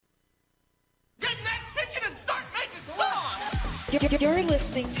You're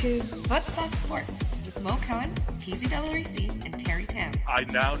listening to Hot Sauce Sports with Mo Cohen, PZ Delorisi, and Terry Tam. I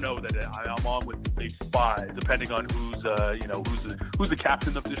now know that I'm on with a spy, depending on who's the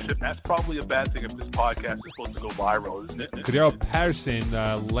captain of this ship. That's probably a bad thing if this podcast is supposed to go viral, isn't it? Cordero Patterson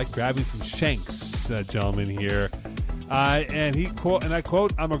like grabbing some shanks, gentlemen here. And I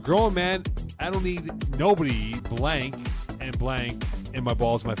quote, "I'm a grown man. I don't need nobody blank in my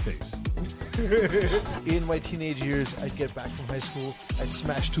balls, my face." In my teenage years, I'd get back from high school, I'd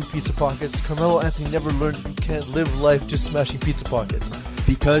smash 2 pizza pockets. Carmelo Anthony never learned you can't live life just smashing pizza pockets.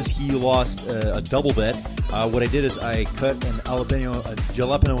 Because he lost a double bet, what I did is I cut a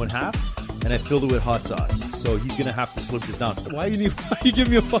jalapeno in half, and I filled it with hot sauce. So he's going to have to slurp this down. Why you give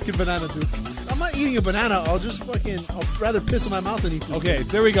me a fucking banana, dude? I'm not eating a banana. I'll rather piss in my mouth than eat this. Okay,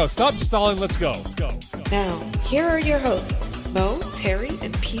 so there we go. Stop stalling. Let's go. Let's go. Now, here are your hosts, Mo, Terry,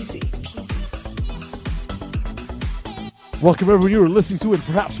 and PZ. Welcome everyone, you are listening to and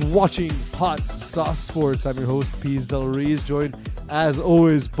perhaps watching Hot Sauce Sports. I'm your host, Pease Delorese, joined as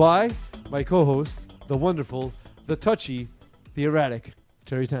always by my co-host, the wonderful, the touchy, the erratic,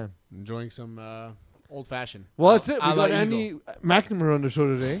 Terry Tam. Enjoying some old-fashioned. Well, that's it. We a la got Andy McNamara on the show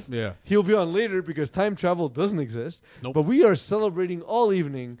today. Yeah. He'll be on later because time travel doesn't exist. Nope. But we are celebrating all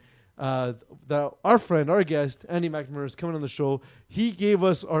evening that our friend, our guest, Andy McNamara, is coming on the show. He gave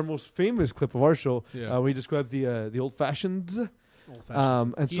us our most famous clip of our show where he described the old fashions.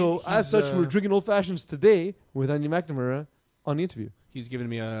 And so, as such, we're drinking old fashions today with Andy McNamara on the interview. He's given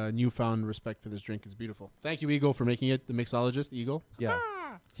me a newfound respect for this drink. It's beautiful. Thank you, Eagle, for making it. The mixologist, Eagle. Yeah.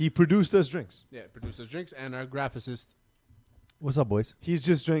 He produced us drinks. Yeah, produced us drinks, and our graphicist. What's up, boys? He's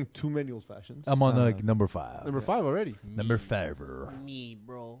just drank too many old fashions. I'm on number 5. Number 5 already. Number 5. Me,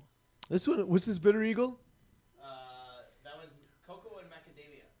 bro. This one, what's this bitter, Eagle? That one's cocoa and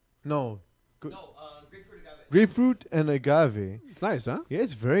macadamia. No. Grapefruit agave. Grapefruit and agave. It's nice, huh? Yeah,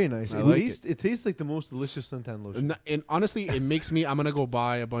 it's very nice. It tastes like the most delicious suntan lotion. And honestly, it makes me. I'm gonna go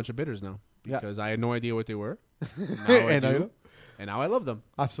buy a bunch of bitters now because I had no idea what they were. Now I do. And now I love them.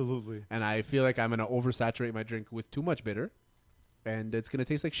 Absolutely. And I feel like I'm gonna oversaturate my drink with too much bitter, and it's gonna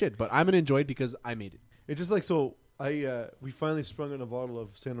taste like shit. But I'm gonna enjoy it because I made it. It's just like so. We finally sprung on a bottle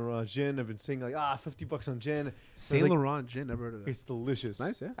of Saint Laurent gin. I've been saying like $50 on gin. Saint Laurent gin, never heard of that. It's delicious.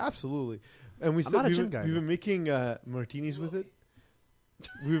 Nice, yeah. Absolutely. And I'm not a gin guy. We've been making martinis with it.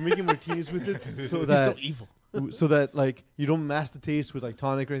 We've been making martinis with it so He's that so evil. so that like you don't mask the taste with like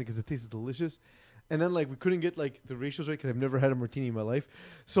tonic or anything because the taste is delicious. And then like we couldn't get like the ratios right because I've never had a martini in my life.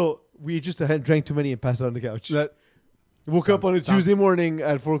 So we just drank too many and passed it on the couch. Woke up on a Tuesday morning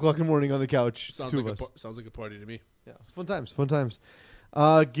at 4 o'clock in the morning on the couch. Sounds like a party to me. Yeah, it's fun times. Fun times.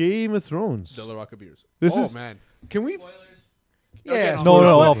 Game of Thrones. De La Rocca beers. Man. Can we? Spoilers. Yeah.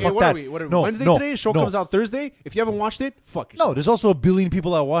 No, Hey, fuck what that. are we? What are we? No, Wednesday no, today. Show no. comes out Thursday. If you haven't watched it, fuck yourself. No, there's also a billion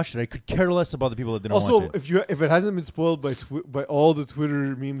people that watched it. I could care less about the people that didn't watch Also, it. if it hasn't been spoiled by all the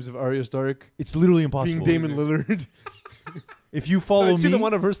Twitter memes of Arya Stark It's literally impossible. being Damon Lillard. If you follow See me, the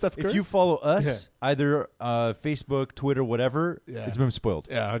one of her Steph Curry? if you follow us, either Facebook, Twitter, whatever, Yeah. it's been spoiled.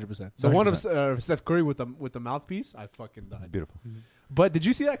 Yeah, 100%. So one of Steph Curry with the mouthpiece, I fucking died. Beautiful. But did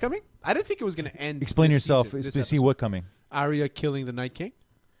you see that coming? I didn't think it was going to end. Explain this yourself. season, this See episode. what coming. Arya killing the Night King.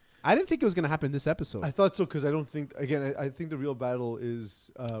 I didn't think it was going to happen this episode. I thought so because I don't think I think the real battle is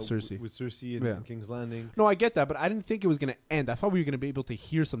Cersei. with Cersei and King's Landing. No, I get that, but I didn't think it was going to end. I thought we were going to be able to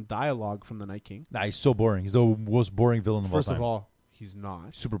hear some dialogue from the Night King. Nah, he's so boring. He's the most boring villain of all First time. of all, he's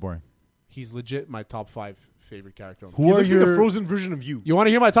not. Super boring. He's legit my top 5 favorite character. Who He are looks like your a frozen version of you. You want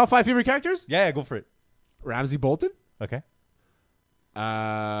to hear my top 5 favorite characters? Yeah, go for it. Ramsay Bolton, Okay.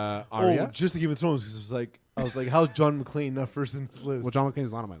 Arya. Oh, just the Game of Thrones because I was like, how's John McClane not first in this list? Well, John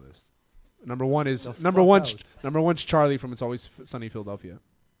McClane's not on my list. Number one is The number fuck one's out. number one's Charlie from It's Always Sunny in Philadelphia.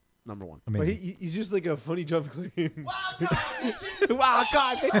 Number 1. But Amazing. he's just like a funny John McClane. Wow,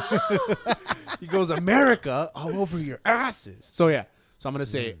 God. He goes, America all over your asses. So, yeah. So, I'm going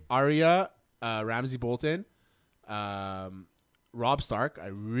to say Arya, Ramsay Bolton, Robb Stark. I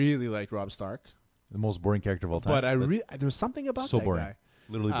really liked Robb Stark. The most boring character of all time. But there was something about so that boring. guy.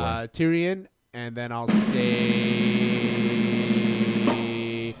 Literally boring. Tyrion, and then I'll say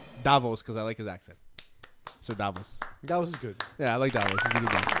Davos because I like his accent. So Davos. Davos is good. Yeah, I like Davos. He's a good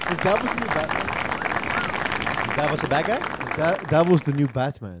guy. Is Davos the new Batman? Is Davos a bad guy? Is Davos the new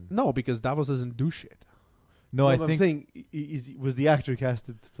Batman? No, because Davos doesn't do shit. No, No, I but I'm think saying was the actor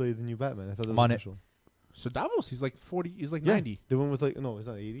casted to play the new Batman? I thought that was I'm on it. official. So Davos, he's like 40. He's like Yeah, 90. the one with like no, it's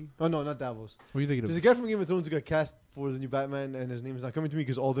not 80. Oh no, not Davos. What are you thinking There's a of? guy from Game of Thrones who got cast for the new Batman, and his name is not coming to me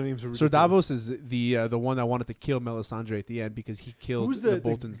because all their names are So ridiculous. Davos is the one that wanted to kill Melisandre at the end because he killed Who's the the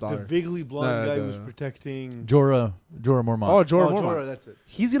Bolton's the daughter. vaguely blonde The- guy who's the- protecting? Jorah Mormont. Oh, Jorah Oh, Mormont. Jorah, that's it.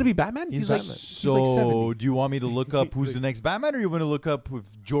 He's gonna be Batman. He's like Batman. he's like 70. Do you want me to look up who's the next Batman, or you want to look up if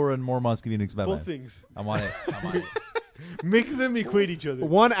Jorah and Mormont's gonna be the next Batman? Both things. I'm on it. I'm on it. Make them equate each other.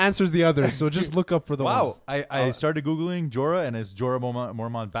 One answers the other, so just look up for the one. Wow, I started googling Jorah, and it's Jorah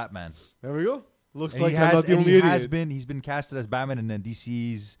Mormont Batman. There we go. Looks And like he I'm has, not the and only he idiot. has been. He's been casted as Batman in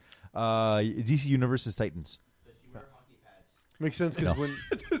DC's DC Universe's Titans. Makes sense because when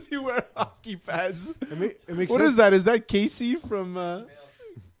Does he wear hockey pads? it, it makes What sense. is that? Is that Casey from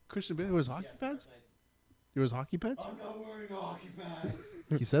Christian Bale? He wears hockey pads? He wears hockey pads? I'm not wearing hockey pads.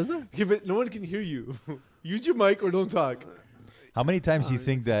 He says that? Okay, but no one can hear you. Use your mic or don't talk. How many times do you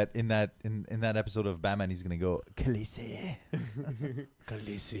think that in that episode of Batman he's gonna go Khaleesi?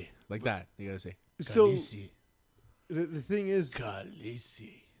 Khaleesi. Like that. You gotta say. So- Khaleesi. The thing is,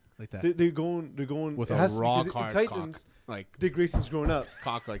 Khaleesi. Like that. they're going With it a has to- rock because hard in Titans, cock. Like, Dick Grayson's growing up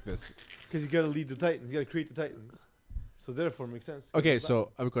cock like this. because you got to lead the Titans. You got to create the Titans. So therefore, it makes sense. Okay,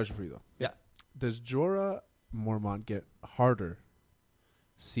 so I have a question for you, though. Yeah. Does Jorah Mormont get harder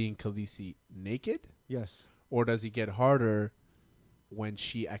seeing Khaleesi naked? Yes. Or does he get harder when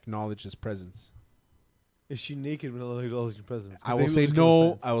she acknowledges his presence? Is she naked when all your presence? I will say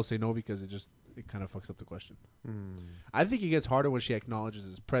no. I will say no because it kind of fucks up the question. I think he gets harder when she acknowledges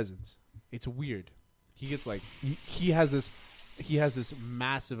his presence. It's weird. He gets like he has this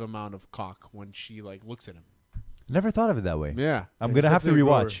massive amount of cock when she like looks at him. Never thought of it that way. Yeah, I'm It's gonna have to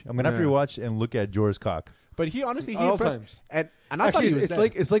definitely rewatch. I'm gonna have to Yeah. rewatch and look at Jorah's cock. but he honestly At all impressed- times. and I thought he Actually, was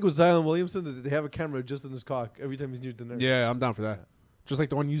it's dead. like with Zion Williamson that they have a camera just in his cock every time he's near Daenerys. Yeah, I'm down for that. Just like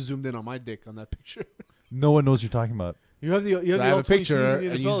the one you zoomed in on my dick on that picture. No one knows what you're talking about. You have the I have all a 22s picture in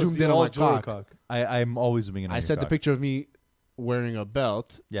the and you NFL, it's zoomed the in on all my Jorah cock. I'm always zooming in on I your sent the cock. picture of me wearing a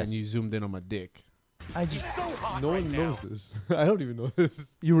belt, Yes. and you zoomed in on my dick. I just No one knows this. I don't even know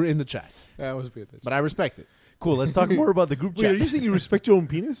this. You were in the chat, I wasn't paying attention. but I respect it. cool. Let's talk more about the group Wait, chat. are you saying you respect your own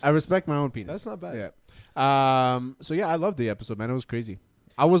penis? I respect my own penis. That's not bad. Yeah. So yeah, I loved the episode, man. It was crazy.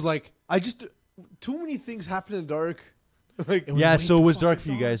 I was like, I just too many things happen in dark. Like Yeah, so it was dark for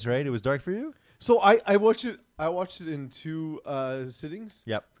you guys, right? It was dark for you. so I watched it. I watched it in two sittings.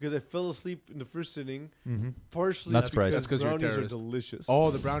 Yep. Because I fell asleep in the first sitting. Mm-hmm. Partially Not surprised. because That's 'cause you're a brownies are terrorist. delicious. oh,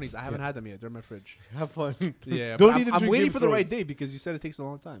 the brownies. I haven't had them yet. They're in my fridge. Have fun. Yeah, Don't but need to I'm drink waiting Game for of the right Thrones. day because you said it takes a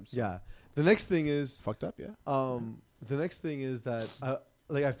long time. So. Yeah. The next thing is Fucked up. Yeah. the next thing is that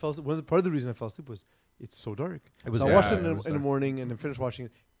I fell. Part of the reason I fell asleep was it's so dark. It was So I very watched dark. it It in was the dark. morning and then finished watching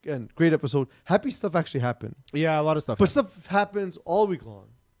it. Again, great episode. Happy stuff actually happened, Yeah, a lot of stuff. but stuff happens all week long,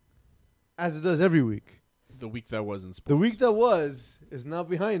 as it does every week. the week that was in sports. The week that was is now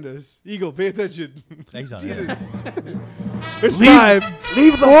behind us. Eagle, pay attention. Thanks, on Jesus. It's time.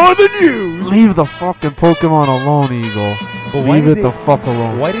 Leave the fucking Pokemon alone, Eagle. But why Leave did it the fuck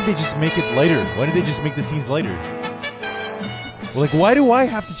alone. Why did they just make it lighter? Why did they just make the scenes lighter? Well, like, why do I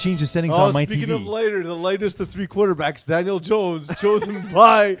have to change the settings Oh, on my speaking TV? of lighter, the lightest of three quarterbacks, Daniel Jones, chosen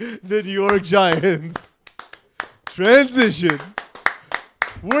by the New York Giants. Transition.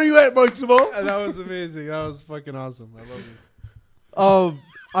 Where are you at, Maximo? that was amazing. That was fucking awesome. I love it.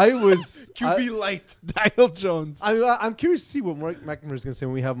 I was QB light, Daniel Jones. I'm curious to see what Mark McNamara is going to say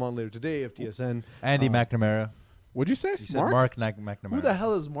when we have him on later today, FTSN. Andy McNamara. What'd you say? You said Mark McNamara. Who the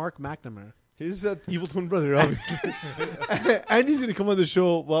hell is Mark McNamara? His evil twin brother, obviously. And he's going to come on the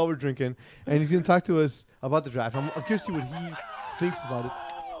show while we're drinking, and he's going to talk to us about the draft. I'm curious to see what he thinks about it.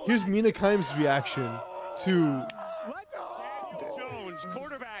 Here's Mina Kimes' reaction to...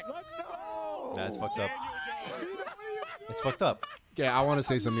 That's fucked up. It's fucked up. Okay, I want to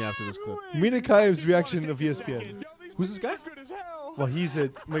say something after this clip. Mina Kimes' reaction of ESPN. Who's this guy? Well, he's a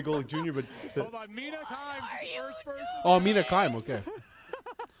Mike Golick Jr., but Oh, Mina Kimes. Okay.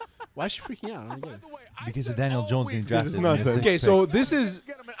 Why is she freaking out? I don't get it. Because of Daniel Jones getting drafted. is in the nonsense. sixth Okay, pick. so this is.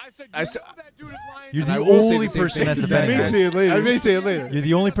 I said, You're I the will say only the same person thing. that's I defending may say this. it later. I may say it later. You're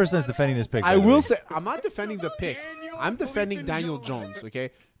the only person that's defending this pick. I by the will way. say I'm not defending the pick. I'm defending Daniel Jones,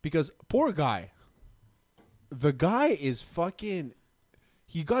 okay? Because poor guy. The guy is fucking.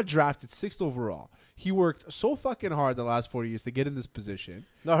 He got drafted 6th overall. He worked so fucking hard the last 4 years to get in this position.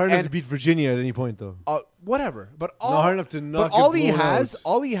 Not hard enough And- to beat Virginia at any point, though. Whatever, but all Not hard enough to not But all get he blown has, out.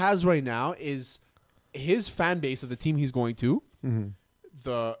 all he has right now is his fan base of the team he's going to,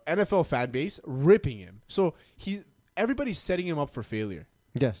 the NFL fan base ripping him. So everybody's setting him up for failure.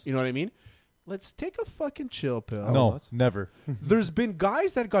 Yes. You know what I mean? let's take a fucking chill pill. No, never. There's been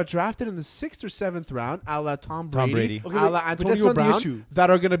guys that got drafted in the 6th or 7th round, a la Tom Brady, Okay, a la but that's Antonio not the Brown, issue. that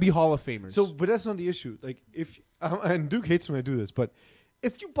are going to be Hall of Famers. So, but that's not the issue. Like, if and Duke hates when I do this, but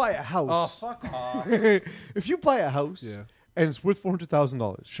if you buy a house, fuck off. if you buy a house Yeah. and it's worth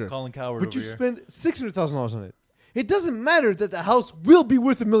 $400,000, sure. Colin Coward but over you here. spend $600,000 on it, it doesn't matter that the house will be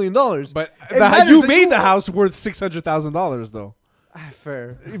worth $1 million. But It matters you that made the house worth $600,000 though,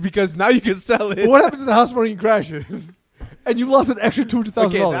 fair. because now you can sell it. But what happens if the house market crashes and you lost an extra $200,000?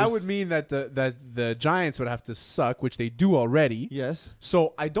 Okay, that would mean that the Giants would have to suck, which they do already. yes,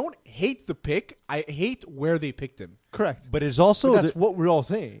 So I don't hate the pick. I hate where they picked him. correct. But it's also But that's the, what we're all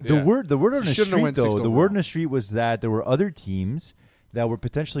saying. the Yeah. word on He the shouldn't have street went though. sixth The overall. word on the street was that there were other teams that were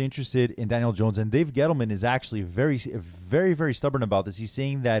potentially interested in Daniel Jones, and Dave Gettleman is actually very, very stubborn about this. He's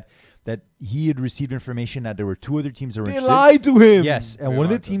saying that he had received information that there were 2 other teams that were They interested. lied to him. Yes, and They one of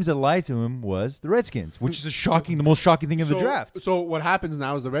the lied to him. teams that lied to him was the Redskins, which is the most shocking thing of the draft. So what happens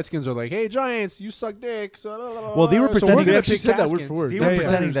now is the Redskins are like, "Hey, Giants, you suck dick." So, Well, they were so pretending we're they gonna actually pick said that word Haskins. for word. They Yeah, were yeah.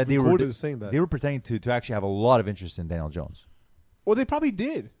 pretending that they were Recorded as saying that. they were pretending to actually have a lot of interest in Daniel Jones. Well, they probably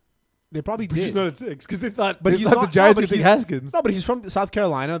did. They probably But did. he's not at 6 because they thought, But they he's thought not- the Giants no, would but take he's- Haskins. No, but he's from South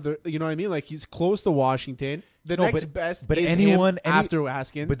Carolina. You know what I mean? Like he's close to Washington. The No, next but- best, but is anyone- him after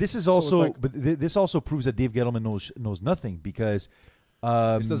Haskins. But this is So it's also like- this also proves that Dave Gettleman knows nothing because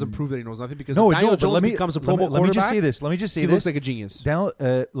this doesn't prove that he knows nothing because no, if Daniel no, but Jones let me becomes a Pro let me- Bowl let me just quarterback, say this. Let me just say he this. looks like a genius.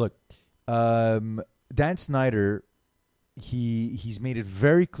 Look, Dan Snyder, he's made it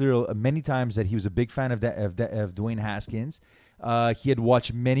very clear many times that he was a big fan of Dwayne Haskins. He had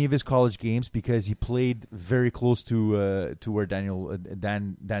watched many of his college games because he played very close to where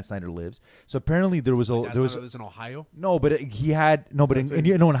Dan Snyder lives. So apparently there was lives in Ohio. no, but he had no, but in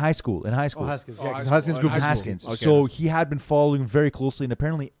high school. Oh, Haskins. Oh, Yeah, 'cause high Haskins school. grew up in High school. Haskins. Okay. So he had been following very closely, and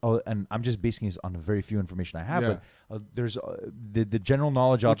apparently, and I'm just basing this on very few information I have, Yeah. but there's the general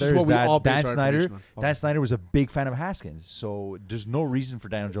knowledge out Which is there is what we all that base Dan our Snyder, information on. Dan Snyder was a big fan of Haskins. So there's no reason for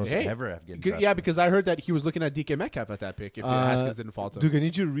Daniel Jones Hey, to ever have getting yeah, drafted. because I heard that he was looking at DK Metcalf at that pick if Haskins didn't fall to him. Duke, I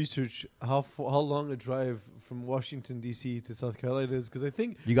need you to research how long a drive from Washington D.C. to South Carolina is because I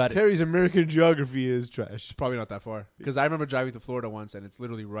think You got it. Terry's American geography is trash. It's probably not that far because I remember driving to Florida once and it's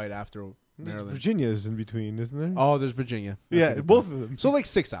literally right after There's Maryland. Virginia is in between, isn't there? Oh, there's Virginia. That's a yeah, good both point. of them. So like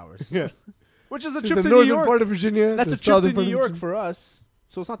 6 hours, yeah, which is a There's trip the to New northern York. part of Virginia. That's the a trip southern to part New of York Virginia. for us.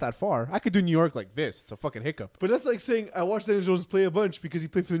 So it's not that far. I could do New York like this. It's a fucking hiccup. But that's like saying I watched Daniel Jones play a bunch because he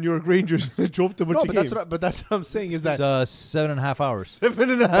played for the New York Rangers and drove to a bunch No, of but games. that's what I'm saying is that It's 7.5 hours.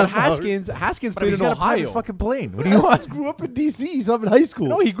 7.5 but hours. Haskins But played he's in got a private Ohio. fucking plane. What do you Haskins want? grew up in D.C. He's not in high school.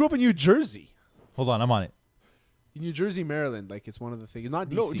 No, he grew up in New Jersey. Hold on, I'm on it. New Jersey, Maryland, like it's one of the things. Not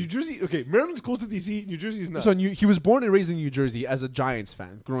DC. No, New Jersey. Okay, Maryland's close to D.C. New Jersey is not. So he was born and raised in New Jersey as a Giants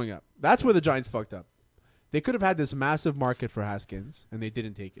fan growing up. That's where the Giants fucked up. They could have had this massive market for Haskins, and they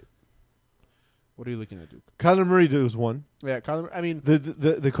didn't take it. What are you looking at, Duke? Kyler Murray was one. Yeah, Kyler. I mean,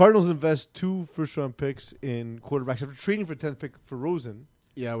 The Cardinals invest 2 first-round picks in quarterbacks after trading for 10th pick for Rosen.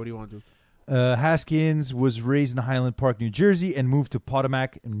 yeah. What do you want to do? Haskins was raised in Highland Park, New Jersey, and moved to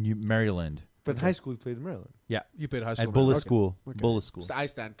Potomac, Maryland. But in high school, he played in Maryland. Yeah, You played high school at Bullis Okay. School. Okay. Bullis School. I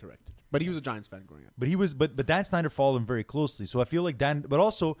stand corrected. But he was a Giants fan growing up. But he was, but Dan Snyder followed him very closely. So I feel like Dan, but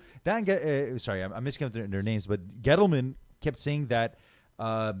also Dan. Sorry, I'm mixing up their names. But Gettleman kept saying that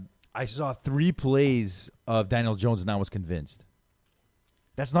I saw 3 plays of Daniel Jones and I was convinced.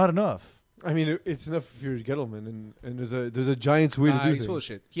 That's not enough. I mean, it's enough if you're Gettleman, and there's a Giants way to do He's things. full of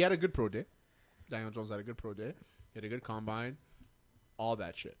shit. He had a good pro day. Daniel Jones had a good pro day. He had a good combine. All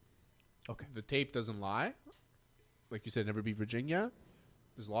that shit. Okay. The tape doesn't lie. Like you said, never beat Virginia.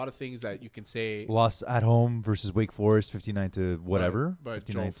 There's a lot of things that you can say. Lost at home versus Wake Forest, 59 to whatever. But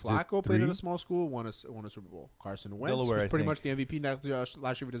Joe 59 to Flacco played in 3. a small school, won a Super Bowl. Carson Wentz Delaware, was I pretty think. much the MVP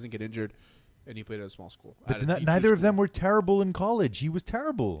last year if he doesn't get injured, and he played at a small school. But At a D2 neither of school. them were terrible in college. He was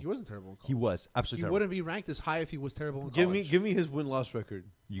terrible. He wasn't terrible in college. He was absolutely He terrible. wouldn't be ranked as high if he was terrible in Give college. me his win-loss record.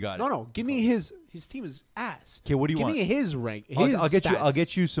 You got it. No, give me his team is ass. 'Kay, what do you give want? me his rank. I'll get you. stats. I'll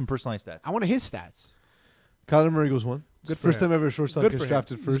get you some personalized stats. I want his stats. Kyler Murray goes 1. Good for First him. time ever a shortstop Good gets for him.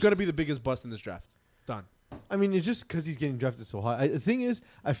 drafted He's first. going to be the biggest bust in this draft. Done. I mean, it's just because he's getting drafted so high. The thing is,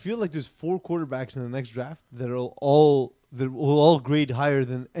 I feel like there's 4 quarterbacks in the next draft that will all grade higher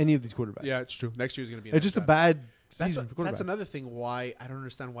than any of these quarterbacks. Yeah, it's true. Next year is going to be. It's just a bad season for quarterbacks. That's another thing why I don't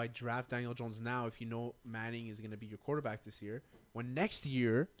understand why draft Daniel Jones now if you know Manning is going to be your quarterback this year. When next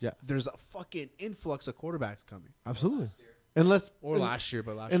year, there's a fucking influx of quarterbacks coming. Absolutely. Unless Last year,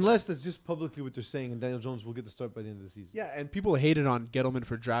 unless that's just publicly what they're saying, and Daniel Jones will get the start by the end of the season. Yeah, and people hated on Gettleman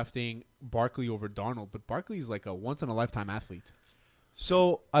for drafting Barkley over Darnold, but Barkley is like a once in a lifetime athlete.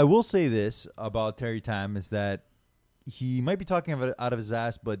 So I will say this about Terry Tam is that he might be talking out of his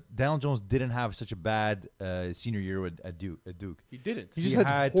ass, but Daniel Jones didn't have such a bad senior year at Duke. He didn't. He just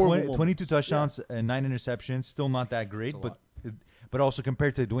had 22 moments. touchdowns and 9 interceptions. Still not that great, but also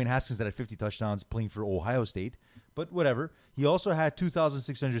compared to Dwayne Haskins that had 50 touchdowns playing for Ohio State. But whatever. He also had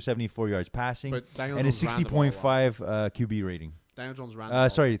 2,674 yards passing But Daniel and a Jones ran the ball a lot. 60.5 QB rating. Daniel Jones ran the ball.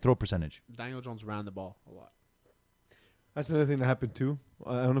 Sorry, throw percentage. Daniel Jones ran the ball a lot. That's another thing that happened too.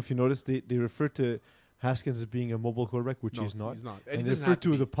 I don't know if you noticed. They refer to Haskins as being a mobile quarterback, which No, he's not. he's not. And He they doesn't refer have to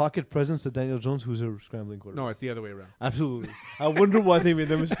to be. the pocket presence of Daniel Jones, who's a scrambling quarterback. No, it's the other way around. Absolutely. I wonder why they made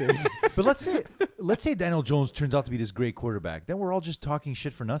that mistake. But let's say Daniel Jones turns out to be this great quarterback. Then we're all just talking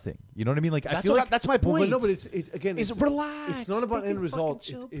shit for nothing. You know what I mean? Like I feel like that's my Well, point. but no, but it's again. It's It's relax. It's not about Take end a result.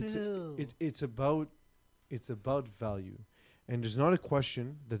 fucking It's chill pill. it's about value, and there's not a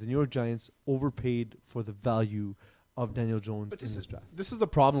question that the New York Giants overpaid for the value of Daniel Jones But in this draft. This is the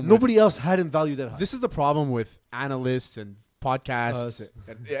problem. Nobody else had him valued that high. This is the problem with analysts and podcasts.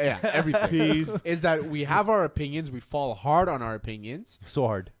 Yeah, everything. Please. Is that we have our opinions. We fall hard on our opinions. so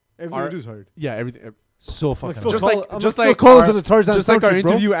hard. Everything Our- we do is hard. Yeah, everything. So fucking Phil hard. Just Coll- like I'm just like like Phil Collins our, on the Tarzan just like our soundtrack,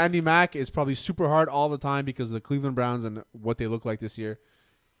 bro. interview, Andy Mack is probably super hard all the time because of the Cleveland Browns and what they look like this year.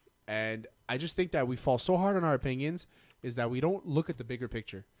 And I just think that we fall so hard on our opinions is that we don't look at the bigger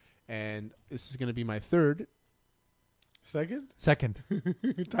picture. And this is going to be my third Second, Second.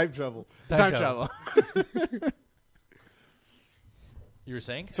 time travel. time travel. You were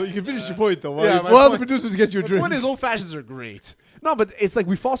saying? So you can finish your point though. yeah, While, my while the point- producers get you a The drink. point is, old fashions are great. No, but it's like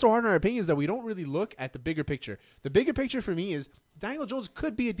we fall so hard on our opinions that we don't really look at the bigger picture. The bigger picture for me is Daniel Jones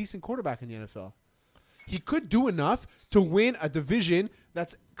could be a decent quarterback in the NFL. He could do enough to win a division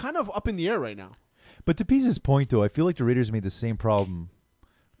that's kind of up in the air right now. But to Pease's point, though, I feel like the Raiders made the same problem.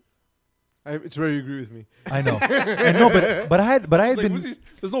 It's rare you agree with me. I know, I know, but I had It's like, been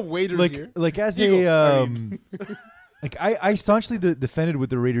there's no waiters here. like as Eagle, a like I staunchly defended what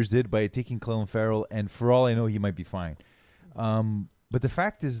the Raiders did by taking Clelin Ferrell, and for all I know, he might be fine. But the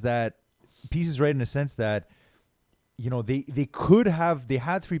fact is that Pease is right in a sense that they could have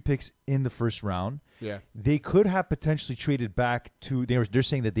had 3 picks in the first round. Yeah, They could have potentially traded back to they're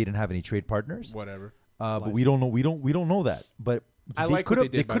saying that they didn't have any trade partners. whatever. But we don't know. We don't know that. But I like what they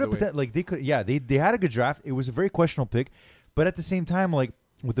did, by the way. They had a good draft. It was a very questionable pick, but at the same time, like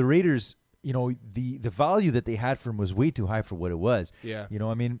with the Raiders, the value that they had for him was way too high for what it was. Yeah.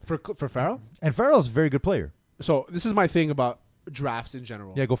 I mean, For Farrell? and Farrell's a very good player. So this is my thing about drafts in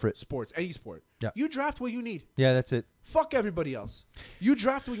general. Yeah, go for it. Sports, any sport. Yeah. You draft what you need. Yeah, that's it. Fuck everybody else. You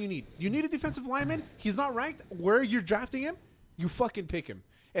draft what you need. You need a defensive lineman. He's not ranked. Where you're drafting him, you fucking pick him.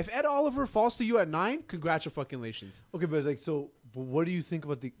 If Ed Oliver falls to you at 9, congratulations. Okay, but but what do you think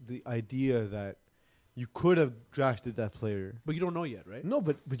about the idea that you could have drafted that player? But you don't know yet, right? No,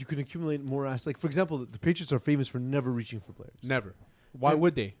 but you can accumulate more assets. Like for example, the Patriots are famous for never reaching for players. Never. Why And-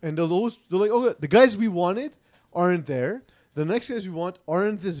 would they? And they're like, oh, the guys we wanted aren't there. The next guys we want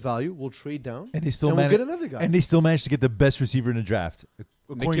aren't this value. We'll trade down, And they still we'll managed get another guy. And they still managed to get the best receiver in the draft.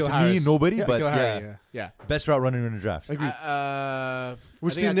 According N'Keal to Harris. me, nobody, Yeah, but N'Keal yeah, Harris, yeah. best route runner in the draft. Agreed.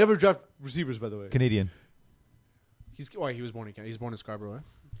 Which I they think never draft receivers, by the way. Canadian. he was born in Canada. He's born in Scarborough.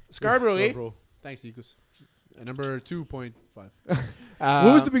 Scarborough, eh? Scarborough. Thanks, Ikus. Number 2.5.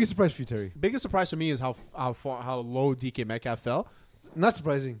 What was the biggest surprise for you, Terry? biggest surprise for me is how low DK Metcalf fell. Not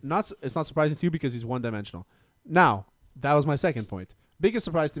surprising. It's not surprising to you because he's one dimensional. Now, that was my second point. Biggest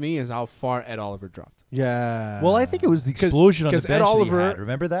surprise to me is how far Ed Oliver dropped. Yeah. Well, I think it was the explosion on the 'cause Ed bench that he Oliver- had.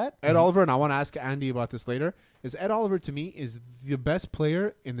 Remember that? Ed Oliver, and I want to ask Andy about this later, is Ed Oliver to me is the best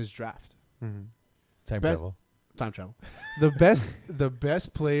player in this draft. Mhm. Time Bet- travel. Time travel. the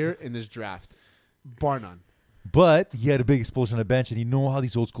best player in this draft, bar none. But he had a big explosion on the bench, and you know how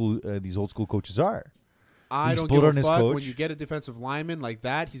these old school coaches are. I He don't exploded give on a his fuck coach. when you get a defensive lineman like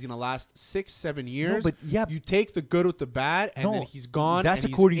that. He's gonna last 6-7 years. but yeah, you take the good with the bad, and then he's gone. That's and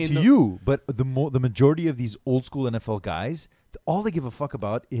he's according in to the- you. But the majority of these old school NFL guys, all they give a fuck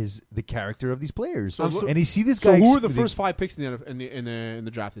about is the character of these players. And you see this So guy. who are the first 5 picks in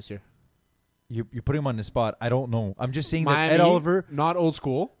the draft this year? You're putting him on the spot. I don't know. I'm just saying Miami, that Ed Oliver. not old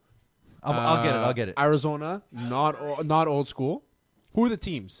school. I'll get it. Arizona, not old school. Who are the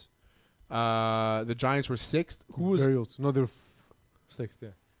teams? The Giants were 6th. Who was very old? No, they're sixth. Yeah.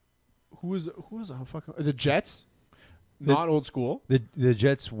 who was the Jets? Not old school. The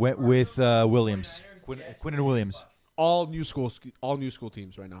Jets went with Williams, Quinton Williams. All new school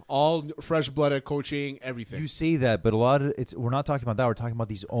teams right now. All fresh blooded coaching, everything. You say that, but a lot of we're not talking about that. We're talking about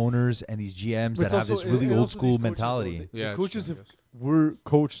these owners and these GMs But that it's have this also- really and old also school these coaches, mentality. though, Yeah, the it's coaches true, have yes. were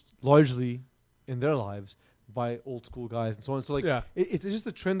coached largely in their lives by old school guys and so on. So like, Yeah. it's just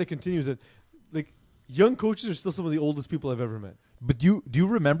a trend that continues. That like young coaches are still some of the oldest people I've ever met. But do you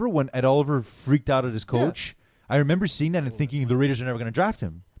remember when Ed Oliver freaked out at his coach? I remember seeing that and thinking the Raiders are never going to draft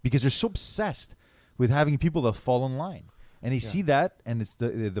him because they're so obsessed with having people that fall in line. And they see that, and it's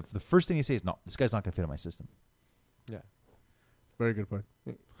the first thing they say is, no, this guy's not going to fit in my system. Yeah. Very good point.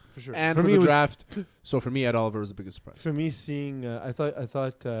 For sure. And for for me, the it was, draft, so for me, Ed Oliver was the biggest surprise. For me, seeing I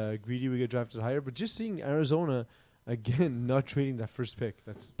thought Greedy would get drafted higher, but just seeing Arizona again not trading that first pick.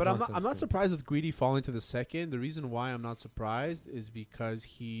 But I'm nonsense not to me. surprised with Greedy falling to the second. The reason why I'm not surprised is because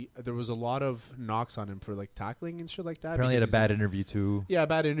there was a lot of knocks on him for like tackling and shit like that. Apparently, had a because bad interview too. Yeah,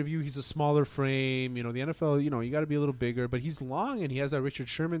 bad interview. He's a smaller frame. You know, the NFL, you got to be a little bigger, but he's long and he has that Richard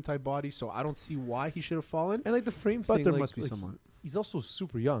Sherman type body, so I don't see why he should have fallen. And like the frame But thing, there like, must be like someone. He's also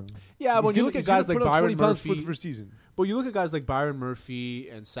super young. Yeah, He's when you gonna- look at he's gonna guys like put on Byron 20 pounds for Murphy, the first season. but you look at guys like Byron Murphy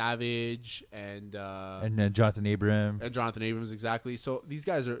and Savage and Jonathan Abram. and Jonathan Abrams, exactly. So these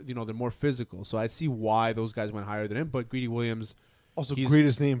guys are, they're more physical. So I see why those guys went higher than him. But Greedy Williams, Also, he's-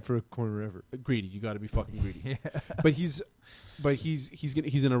 greatest name for a corner ever. greedy. You got to be fucking greedy. But he's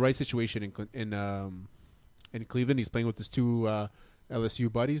in a right situation in Cleveland. He's playing with his two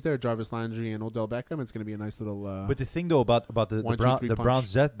LSU buddies there, Jarvis Landry and Odell Beckham. It's going to be a nice little. But the thing though about the 1, 2, 3 the punch.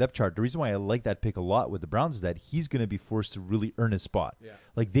 Browns depth chart, the reason why I like that pick a lot with the Browns is that he's going to be forced to really earn his spot. Yeah.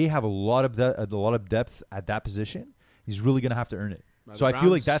 Like they have a lot of depth at that position. He's really going to have to earn it. Now, So the I feel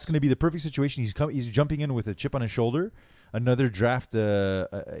like Browns- that's going to be the perfect situation. He's jumping in with a chip on his shoulder, another draft,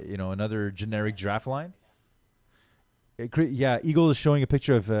 another generic draft line. Eagle is showing a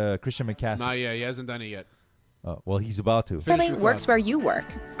picture of Christian McCaffrey. Nah, yeah, he hasn't done it yet. Oh, well, he's about to. Finish Billing your works thought. where you work.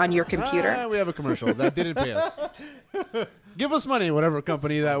 On your computer. We have a commercial that didn't pay us. Give us money, whatever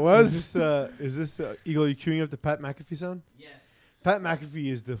company that was. Is this Eagle? Are you queuing up the Pat McAfee sound? Yes. Pat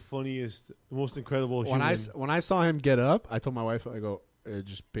McAfee is the funniest, the most incredible When human. when I saw him get up, I told my wife, I go,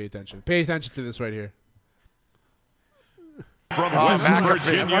 just pay attention. Pay attention to this right here. From West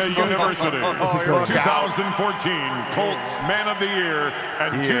Virginia University, 2014 Colts Man of the Year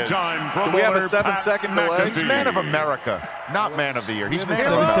and He is. two-time Pro Do we have a Bowler 7-second Pat delay? He's McAfee. Man of America, not Man of the Year. He's We Man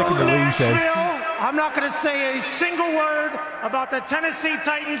have a of 7-second delay, he says. I'm not going to say a single word about the Tennessee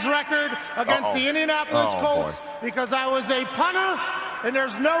Titans record against the Indianapolis Colts because I was a punter, and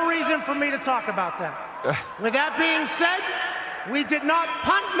there's no reason for me to talk about that. With that being said, we did not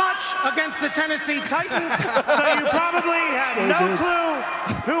punt much against the Tennessee Titans, so you probably have no clue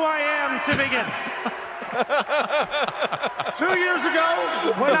who I am to begin. 2 years ago,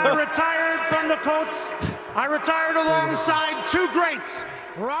 when I retired from the Colts, I retired alongside two greats,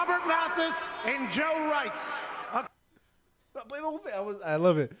 Robert Mathis and Joe Wright. Play the whole thing. I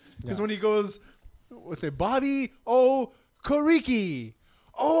love it. Because when he goes, what's it, Bobby Okereke.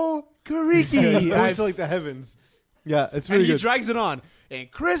 Okereke. I feel like the heavens. Yeah, it's really And he good. drags it on. And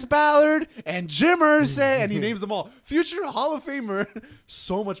Chris Ballard and Jim Irsay, and he names them all. Future Hall of Famer.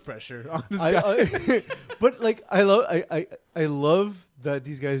 So much pressure on this guy. But like, I love that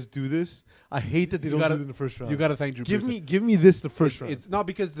these guys do this. I hate that they don't do it in the first round. You got to thank Drew Pearson. Give me this the first round. It's not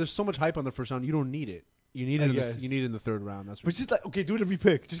because there's so much hype on the first round. You don't need it. You need it. guess. You need it in the third round. That's. But just like, okay, do it every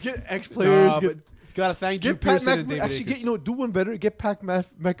pick. Just get X players. But you got to thank Drew get Pat Pearson and McAfee. David Actually, Akers. do one better. Get Pat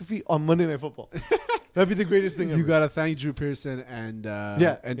McAfee on Monday Night Football. That'd be the greatest thing ever. You got to thank Drew Pearson and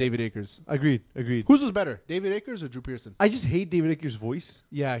David Akers. Agreed. Whose was better, David Akers or Drew Pearson? I just hate David Akers' voice.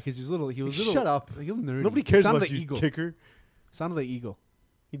 Yeah, because he was little. Shut up. He was nerdy. Nobody cares Sounded about like you, Eagle. kicker. Sounded like Eagle.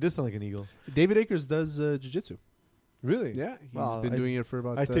 He does sound like an eagle. David Akers does jiu-jitsu. Really? Yeah, he's Wow, been doing it for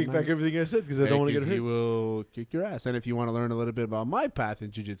about. I take back everything I said because I don't want to get hurt. He will kick your ass. And if you want to learn a little bit about my path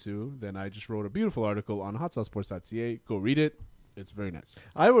in jiu-jitsu, then I just wrote a beautiful article on hotsaucesports.ca. Go read it. It's very nice.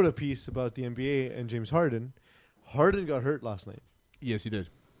 I wrote a piece about the NBA and James Harden. Harden got hurt last night. Yes, he did.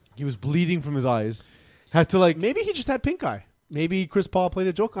 He was bleeding from his eyes. Had to like. Maybe he just had pink eye. Maybe Chris Paul played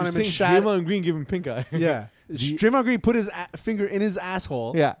a joke on him and saying Draymond Green gave him pink eye. Yeah. Draymond Green put his finger in his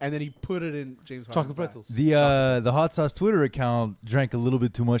asshole. Yeah. And then he put it in James Harden's Chocolate pretzels. The Hot Sauce Twitter account drank a little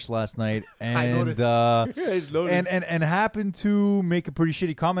bit too much last night, and and happened to make a pretty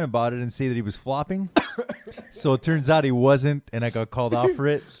shitty comment about it and say that he was flopping. So it turns out he wasn't, and I got called out for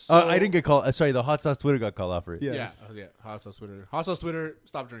it. I didn't get called. Sorry, the Hot Sauce Twitter got called out for it. Yeah. Hot Sauce Twitter. Hot Sauce Twitter.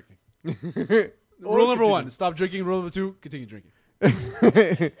 Stop drinking. Rule number 1: stop drinking. Rule number 2: continue drinking.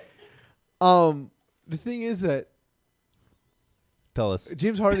 The thing is that Tell us.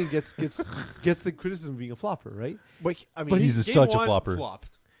 James Harden gets the criticism of being a flopper, right? But I mean, he's game such a one flopper. Flopped.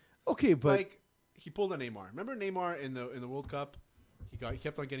 Okay, but Like he pulled a Neymar. Remember Neymar in the World Cup? He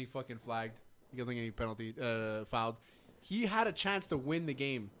kept on getting fucking flagged. He kept on getting penalty fouled. He had a chance to win the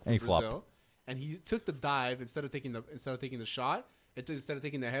game for And he Brazil, flopped. and he took the dive instead of taking the shot. Instead of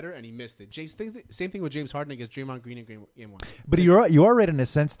taking the header, and he missed it. Same thing with James Harden against Draymond Green in game 1. But you are right in a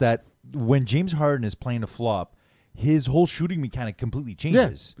sense that when James Harden is playing a flop, his whole shooting mechanic completely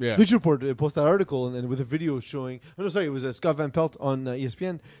changes. Yeah. Bleacher Report posted that article and with a video showing. Oh, no, sorry, it was Scott Van Pelt on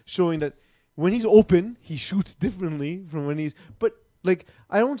ESPN showing that when he's open, he shoots differently from when he's. But like,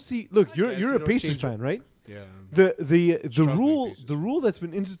 I don't see. Look, you're a Pacers fan, right? Yeah. The rule that's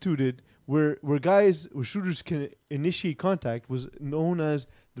been instituted where shooters can initiate contact was known as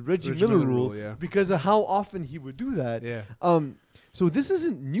the Reggie Miller rule because of how often he would do that. Yeah. So this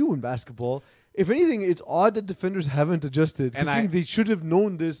isn't new in basketball. If anything, it's odd that defenders haven't adjusted. Considering they should have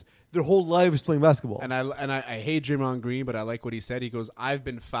known this their whole lives playing basketball. And I hate Draymond Green, but I like what he said. He goes, "I've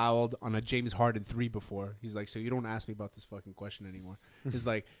been fouled on a James Harden 3 before." He's like, "So you don't ask me about this fucking question anymore." he's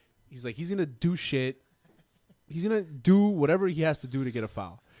like he's gonna do shit. He's gonna do whatever he has to do to get a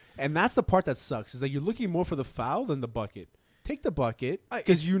foul. And that's the part that sucks, is that you're looking more for the foul than the bucket. Take the bucket,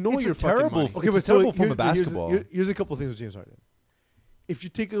 because you know you're terrible. Fucking money. Okay, it's a terrible form of basketball. Here's a couple of things with James Harden. If you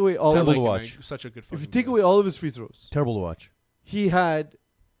take away all terrible of to watch, such a good. If you take away all of his free throws, terrible to watch. He had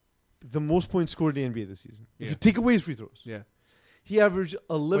the most points scored in the NBA this season. If you take away his free throws, he averaged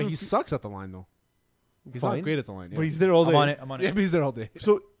 11. But he sucks at the line though. He's not great at the line, but he's there all day. I'm on it. Yeah, but he's there all day.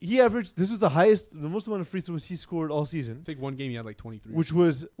 So he averaged. This was the most amount of free throws he scored all season. I think one game he had like 23, which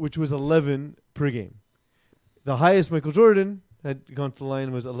was 11 per game. The highest Michael Jordan had gone to the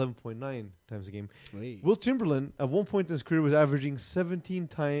line was 11.9 times a game. Hey. Will Chamberlain at one point in his career was averaging 17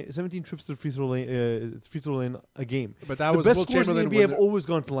 trips to the free throw lane a game. But that the was best Will scores in the Chamberlain NBA have always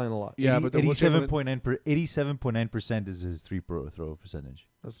gone to the line a lot. Yeah, but 87.9% is his throw percentage.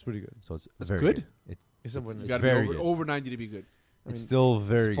 That's pretty good. So it's That's very good. It's you got to very be good. over 90 to be good. It's still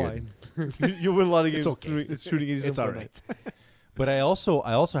very good. You win a lot of games okay. shooting 87.9. It's all right. But I also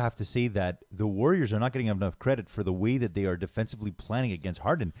have to say that the Warriors are not getting enough credit for the way that they are defensively planning against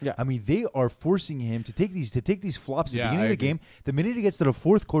Harden. Yeah. I mean, they are forcing him to take these flops at the beginning I of the agree. game. The minute he gets to the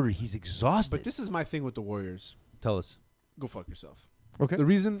fourth quarter, he's exhausted. But this is my thing with the Warriors. Tell us. Go fuck yourself. Okay. The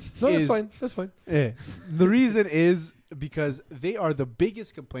reason that's fine. That's fine. Yeah. The reason is because they are the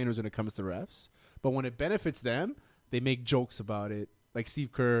biggest complainers when it comes to refs. But when it benefits them, they make jokes about it. Like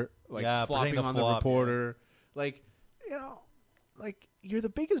Steve Kerr, flopping on the reporter. Yeah. Like, you're the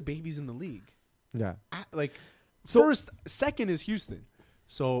biggest babies in the league. Yeah. Second is Houston.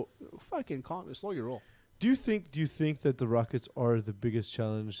 So fucking slow your roll. Do you think that the Rockets are the biggest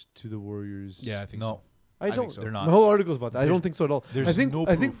challenge to the Warriors? Yeah, I think no. so. I don't. think so. They're not. My whole article's about that. I don't think so at all. There's I think no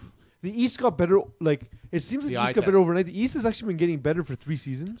I think proof. the East got better. Like it seems like The the eye East got test. better overnight. The East has actually been getting better for 3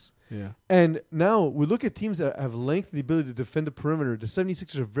 seasons. Yeah. And now we look at teams that have length and the ability to defend the perimeter. The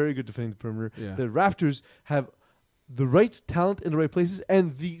 76ers are very good defending the perimeter. Yeah. The Raptors have the right talent in the right places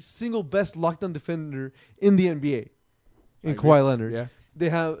and the single best lockdown defender in the NBA in Kawhi Leonard. Yeah. They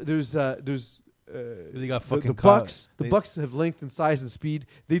have they got fucking the Kyle. Bucks. The Bucks have length and size and speed.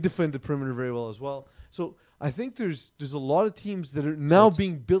 They defend the perimeter very well as well. So I think there's a lot of teams that are now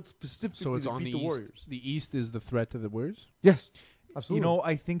being built specifically So it's to on beat the the East. Warriors. The East is the threat to the Warriors? Yes, absolutely. You know,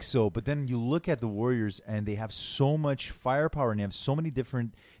 I think so. But then you look at the Warriors, and they have so much firepower, and they have so many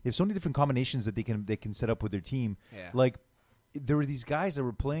different combinations that they can set up with their team. Yeah. Like there were these guys that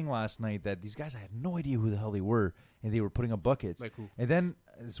were playing last night. That these guys I had no idea who the hell they were, and they were putting up buckets. Like who? And then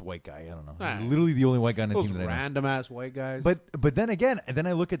this white guy, I don't know. Ah. He's literally the only white guy on the Those team that I know. random ass white guys. But then again, and then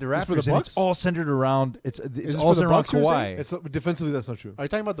I look at the This for the Raptors, and it's Bucks? all centered around. It's this all for the centered around Bucks, you're saying? Kawhi. It's not, defensively that's not true. Are you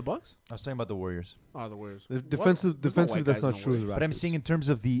talking about the Bucks? I was talking about the Warriors. Oh, the Warriors. Defensively white that's guys not in the true. of the But I'm Raptors. saying in terms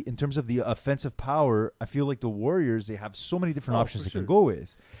of the offensive power, I feel like the Warriors, they have so many different options for they can sure. go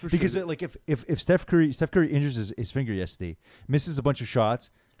with. For Because sure. like if Steph Curry injures his finger yesterday, misses a bunch of shots,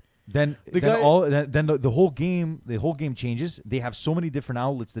 then the whole game changes. They have so many different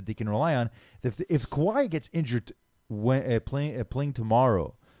outlets that they can rely on. If Kawhi gets injured when playing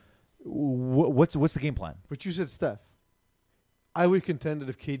tomorrow, what's the game plan? But you said Steph. I would contend that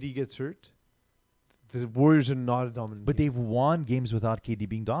if KD gets hurt, the Warriors are not a dominant. But team. they've won games without KD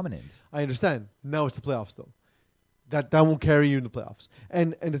being dominant. I understand. Now it's the playoffs, though. That won't carry you in the playoffs.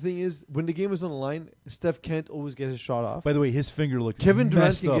 And the thing is, when the game is on the line, Steph can't always get his shot off. By the way, his finger looked Kevin Durant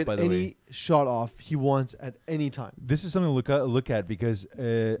messed can up, get by the any way. shot off he wants at any time. This is something to look at because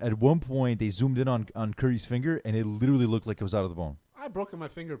at one point they zoomed in on Curry's finger and it literally looked like it was out of the bone. I've broken my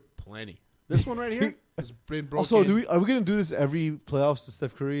finger plenty. This one right here has been broken. Also, are we going to do this every playoffs to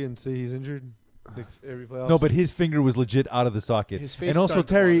Steph Curry and say he's injured? Like every playoffs? No, but his finger was legit out of the socket. His face And also, started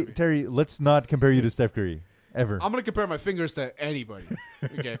to bother me. Terry, let's not compare you to Steph Curry ever. I'm going to compare my fingers to anybody.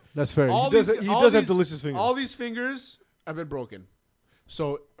 Okay. That's fair. All He does these- he all does have these- delicious fingers. All these fingers have been broken.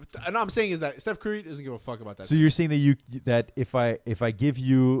 So, and I'm saying is that Steph Curry doesn't give a fuck about that. So you're saying that if I give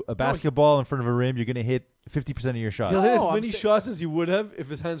you a basketball in front of a rim, you're gonna hit 50% of your shots. He'll hit as many shots as he would have if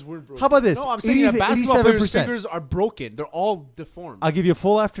his hands weren't broken. How about this? No, I'm saying that basketball players' fingers are broken. They're all deformed. I'll give you a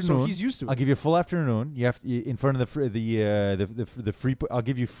full afternoon. So he's used to it. I'll give you a full afternoon. You have in front of the free. I'll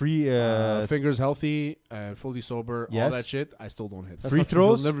give you free fingers healthy, fully sober, all Yes. that shit. I still don't hit. free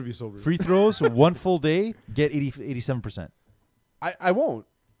throws. He'll never be sober. Free throws. One full day. Get 87%. I won't.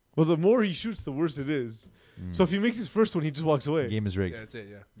 Well, the more he shoots, the worse it is. So if he makes his first one, he just walks away. Game is rigged. Yeah, that's it.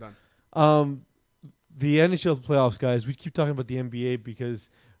 Yeah, done. The NHL playoffs, guys. We keep talking about the NBA because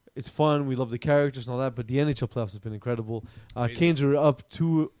it's fun. We love the characters and all that. But the NHL playoffs have been incredible. Canes are up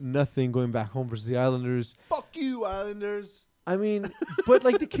 2-0 going back home versus the Islanders. Fuck you, Islanders. I mean, but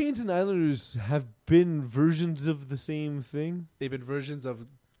like the Canes and Islanders have been versions of the same thing. They've been versions of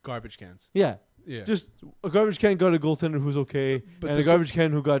garbage cans. Yeah. Yeah. Just a garbage can got a goaltender who's okay, But and a garbage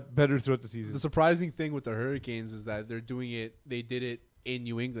can who got better throughout the season. The surprising thing with the Hurricanes is that they're doing it. They did it in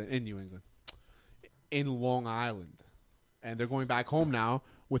New England, in Long Island, and they're going back home now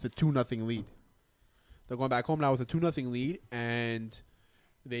with a 2-0 lead. They're going back home now with a 2-0 lead, and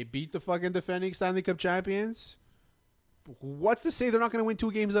they beat the fucking defending Stanley Cup champions. What's to say they're not going to win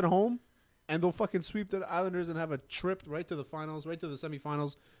 2 games at home, and they'll fucking sweep the Islanders and have a trip right to the finals, right to the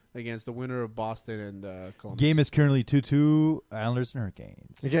semifinals against the winner of Boston and Columbus. Game is currently 2-2 Islanders and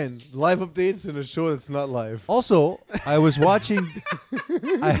Hurricanes. Again, live updates in a show that's not live. Also, I was watching.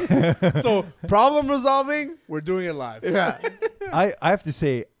 So problem resolving, we're doing it live. Yeah. I have to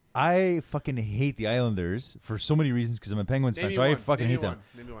say, I fucking hate the Islanders for so many reasons because I'm a Penguins fan, so I fucking hate them.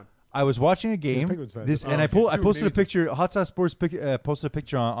 Name me one. I was watching a game. And I posted a maybe picture. Hot Sauce Sports posted a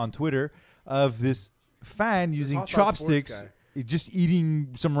picture on Twitter of this fan using Hot Sauce chopsticks, Sports just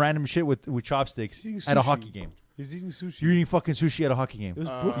eating some random shit with chopsticks at a hockey game. He's eating sushi. You're eating fucking sushi at a hockey game.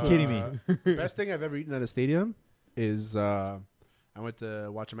 You're kidding me? Best thing I've ever eaten at a stadium is I went to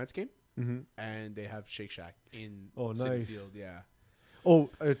watch a Mets game, and they have Shake Shack in Citi nice. Field. Yeah. Oh,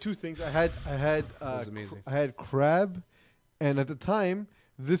 2 things. I had was amazing. I had crab, and at the time,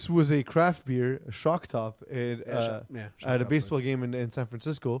 this was a craft beer, a Shock Top, Shock at a Top baseball game in San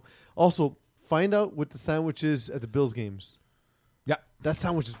Francisco. Also, find out what the sandwich is at the Bills games. Yeah, that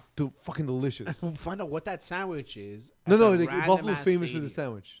sandwich is fucking delicious. Find out what that sandwich is. No, like Buffalo's famous for the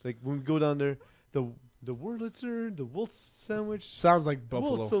sandwich. Like when we go down there, the Wurlitzer, the Wolf sandwich Sounds like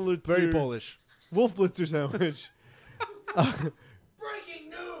Buffalo. Wolfslitzer, Very Polish. Wolf Blitzer sandwich.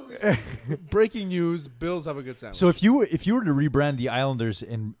 Breaking news: Bills have a good sandwich. So if you were to rebrand the Islanders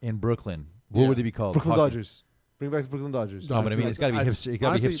in Brooklyn, what would they be called? Brooklyn Hockey? Dodgers. Bring back the Brooklyn Dodgers. No, but I mean it's got to be hipster. It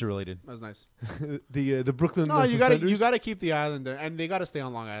got to be hipster related. That was nice. the Brooklyn. No, you suspenders. gotta keep the island there, and they gotta stay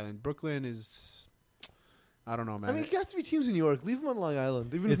on Long Island. Brooklyn is, I don't know, man. I mean, it got to be teams in New York. Leave them on Long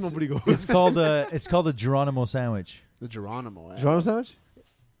Island, even if nobody goes. It's called the Geronimo sandwich. The Geronimo. Geronimo sandwich.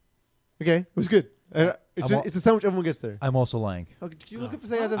 Okay, it was good. It's a sandwich everyone gets there. I'm also lying. Okay, can you look up the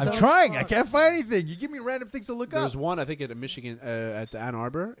thing? I'm trying. I can't find anything. You give me random things to look There's up. one I think at Michigan at Ann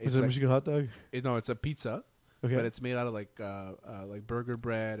Arbor. Is it a Michigan hot dog? No, it's a pizza. Okay. But it's made out of like burger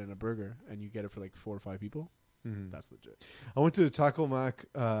bread and a burger, and you get it for like 4 or 5 people. That's legit. I went to Taco Mac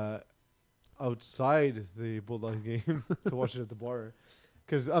outside the Bulldogs game to watch it at the bar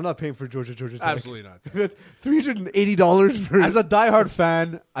because I'm not paying for Georgia Tech. Absolutely not. That's $380 for. As a diehard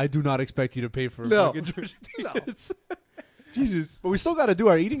fan, I do not expect you to pay for fucking Georgia tickets. Jesus. But we still got to do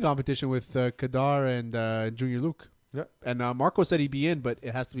our eating competition with Kadar and Junior Luke. Yeah. And Marco said he'd be in, but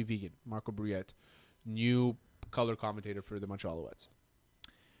it has to be vegan. Marco Briette, new color commentator for the Montreal Alouettes.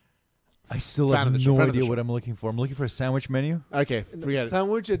 I still have no idea what I'm looking for. I'm looking for a sandwich menu. Okay,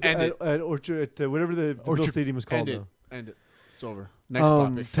 sandwich at Orchard at whatever the Bill Stadium is called now. End it. It's over. Next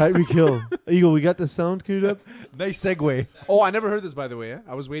topic. Tyreek Hill. Eagle, we got the sound queued up. Nice segue. Oh, I never heard this, by the way.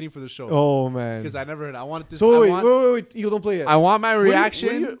 I was waiting for the show. Oh, man. Because I never heard it. I wanted this. So wait. Eagle, don't play it. I want my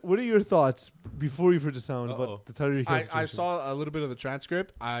reaction. What are your thoughts before you've heard the sound about the Tyreek Hill situation? I saw a little bit of the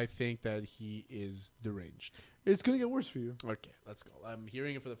transcript. I think that he is deranged. It's going to get worse for you. Okay, let's go. I'm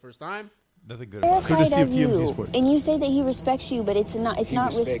hearing it for the first time. Nothing good. Terrified of you, and you say that he respects you, but it's not. It's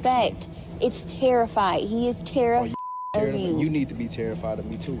not respect. It's terrified. He is terrified of you. You need to be terrified of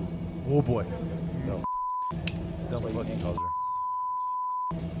me too. Oh boy. No. Dumb fucking culture.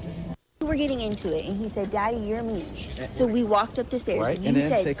 We were getting into it, and he said, "Daddy, you're mean." So we walked up the stairs. Right. You And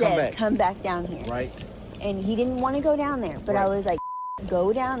then said, say, "Come back down here." Right. And he didn't want to go down there, but I was like,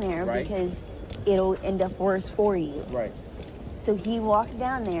 "Go down there because it'll end up worse for you." Right. So he walked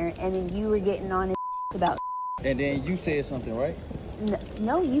down there, and then you were getting on his about. And then you said something, right?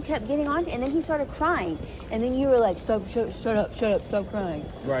 No, you kept getting on, and then he started crying, and then you were like, shut up, stop crying,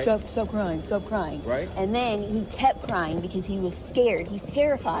 Right. stop crying, Right. and then he kept crying because he was scared, he's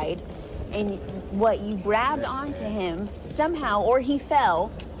terrified, and you grabbed onto him somehow, or he fell,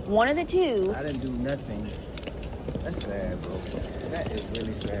 one of the two. I didn't do nothing. That's sad, bro. That is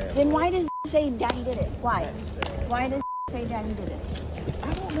really sad. Then why does say Daddy did it? Why? Why does say Daddy did it?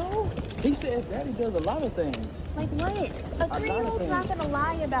 I don't know. He says Daddy does a lot of things. Like what? A 3-year-old's not gonna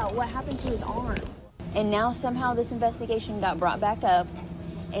lie about what happened to his arm. And now somehow this investigation got brought back up,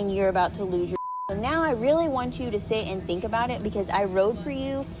 and you're about to lose your. So now I really want you to sit and think about it, because I rode for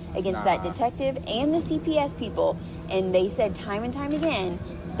you against that detective and the CPS people, and they said time and time again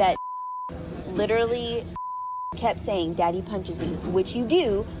that literally kept saying, Daddy punches me, which you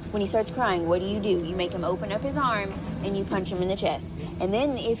do when he starts crying. What do? You make him open up his arms and you punch him in the chest. And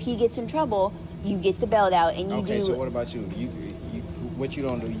then if he gets in trouble, you get the belt out and you do. Okay, so what about you? You what you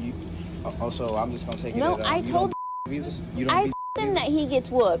don't do? You also I'm just gonna take it. No, I told. You don't I told him that he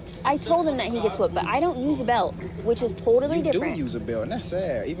gets whooped. I told him that he gets whooped, but I don't use a belt, which is totally you different. do use a belt, and that's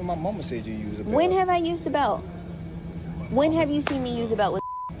sad. Even my mama said you use a belt. When have I used a belt? When have you seen me use a belt with?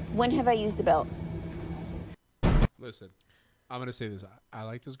 When have I used a belt? Listen, I'm gonna say this. I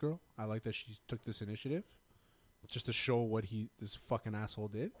like this girl. I like that she took this initiative, just to show what this fucking asshole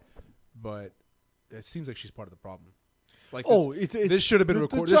did. But it seems like she's part of the problem. Like, this should have been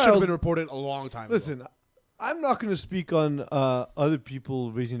recorded. This should have been reported a long time ago. Listen, I'm not going to speak on other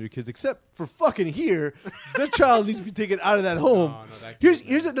people raising their kids, except for fucking here. The child needs to be taken out of that home.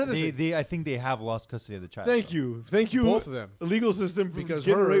 Here's another thing. I think they have lost custody of the child. Thank you, both of them. The legal system, for Because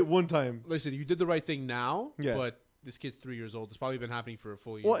getting it right one time. Listen, you did the right thing now, Yeah. but this kid's 3 years old. It's probably been happening for a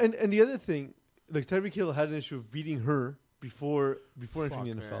full year. Well, and the other thing, like Tyreek Hill had an issue of beating her before entering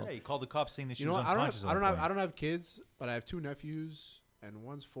the NFL. Yeah, he called the cops saying that she You know was what? unconscious. I don't have kids, but I have 2 nephews, and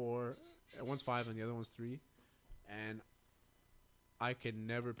one's 4, and one's 5, and the other one's 3. And I can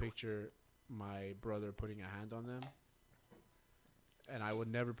never picture my brother putting a hand on them, and I would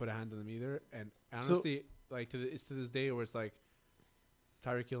never put a hand on them either. And honestly, it's to this day where it's like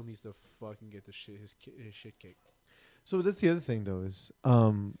Tyreek Hill needs to fucking get his shit kicked. So that's the other thing, though, is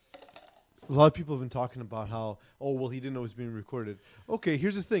a lot of people have been talking about how, he didn't know it was being recorded. Okay,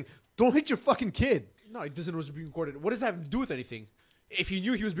 here's the thing: don't hit your fucking kid. No, he doesn't know it was being recorded. What does that have to do with anything? If he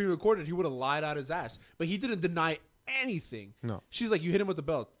knew he was being recorded, he would have lied out his ass. But he didn't deny anything. No. She's like, you hit him with the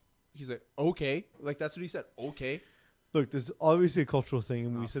belt. He's like, okay. Like, that's what he said. Okay. Look, there's obviously a cultural thing,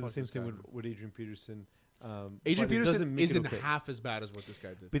 and we said the same thing with Adrian Peterson. Adrian Peterson isn't half as bad as what this guy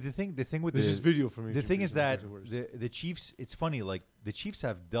did. But the thing with There's this video from the Adrian thing is that Peterson the Chiefs. It's funny, like the Chiefs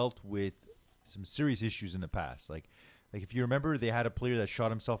have dealt with some serious issues in the past. Like if you remember, they had a player that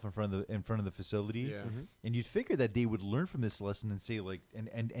shot himself in front of the facility. Yeah. Mm-hmm. And you'd figure that they would learn from this lesson and say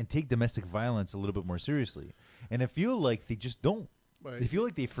and take domestic violence a little bit more seriously. And I feel like they just don't. But they feel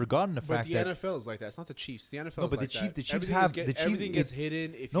like they've forgotten the fact that the NFL is like that. It's not the Chiefs. The NFL. No, but like the Chiefs everything have everything gets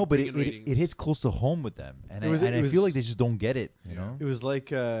hidden. If no, you but bring in ratings. it hits close to home with them, and I feel like they just don't get it. You know, it was like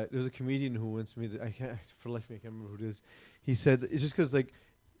there was a comedian who once made it. I can't for the life of me, I can't remember who it is. He said it's just because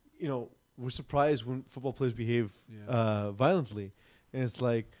we're surprised when football players behave violently, and it's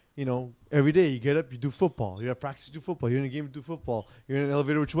like. Every day you get up, you do football. You're at practice, you do football. You're in a game, you do football. You're in an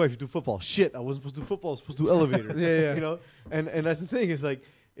elevator with your wife, you do football. Shit, I wasn't supposed to do football. I was supposed to do elevator. Yeah. And that's the thing.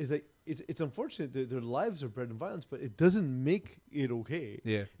 It's unfortunate that their lives are bred in violence, but it doesn't make it okay.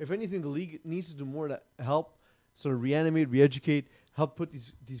 Yeah. If anything, the league needs to do more to help sort of reanimate, re-educate, help put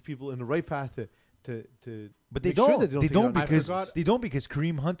these people in the right path to. But they make sure don't. that They don't because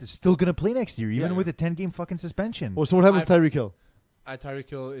Kareem Hunt is still going to play next year, even with a 10-game fucking suspension. Well, so what happens to Tyreek Hill? Tyreek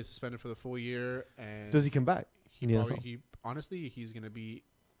Hill is suspended for the full year, and does he come back? Honestly, he's gonna be.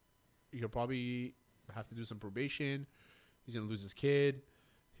 He'll probably have to do some probation. He's gonna lose his kid.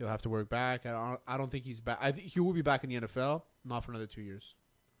 He'll have to work back. I don't think he's back. I think he will be back in the NFL, not for another 2 years,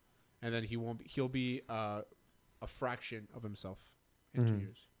 and then he won't. He'll be a fraction of himself in 2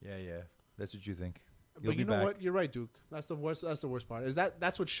 years. Yeah, that's what you think. But you know what? You're right, Duke. That's the worst. That's the worst part.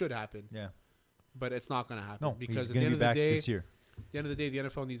 That's what should happen. Yeah, but it's not gonna happen. No, because he's gonna be back this year. At the end of the day, the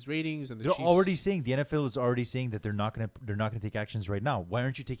NFL needs ratings, and the they're Chiefs already saying the NFL is already saying that they're not gonna take actions right now. Why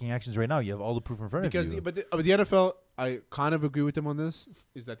aren't you taking actions right now? You have all the proof in front of you. But the NFL, I kind of agree with them on this.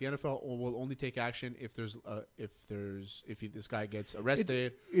 Is that the NFL will only take action if this guy gets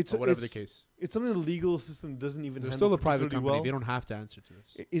arrested or whatever the case. It's something the legal system doesn't even. They're handle still a private company. well. They don't have to answer to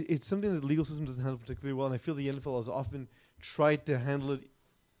this. It's something that the legal system doesn't handle particularly well, and I feel the NFL has often tried to handle it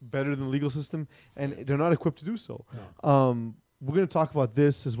better than the legal system, and they're not equipped to do so. No. We're going to talk about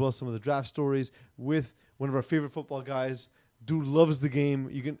this as well as some of the draft stories with one of our favorite football guys, Dude loves the game.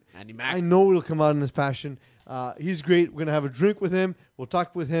 You can. Andy Mack. I know it'll come out in his passion. He's great. We're gonna have a drink with him. We'll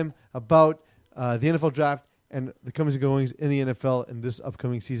talk with him about the NFL draft and the comings and goings in the NFL in this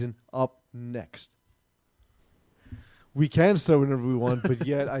upcoming season. Up next. We can start whenever we want, but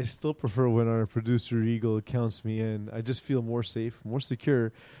yet I still prefer when our producer Eagle counts me in. I just feel more safe, more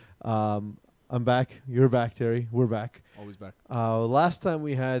secure. I'm back. You're back, Terry. We're back. Always back. Last time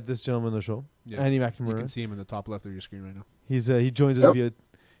we had this gentleman on the show, Andy McNamara. You can see him in the top left of your screen right now. He joins us via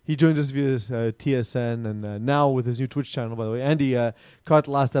TSN and now with his new Twitch channel. By the way, Andy caught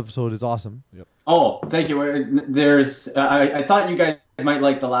the last episode. It's awesome. Yep. Oh, thank you. There's I thought you guys might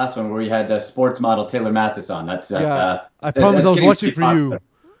like the last one where we had sports model Taylor Mathis on. That's I promise I was watching for you.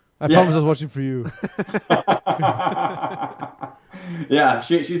 I promise I was watching for you. Yeah,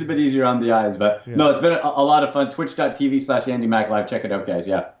 she's a bit easier on the eyes, but no, it's been a lot of fun. Twitch.tv/Andy Mac Live. Check it out, guys.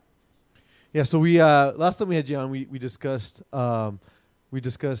 Yeah. So we last time we had you on, we discussed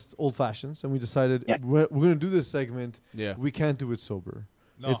old fashions, and we decided we're going to do this segment. Yeah. We can't do it sober.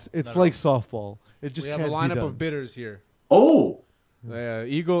 No, it's like softball. It just we have can't a lineup be done. of bitters here. Oh.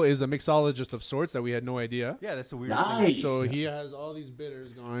 Eagle is a mixologist of sorts that we had no idea. Yeah, that's the weirdest thing. So he has all these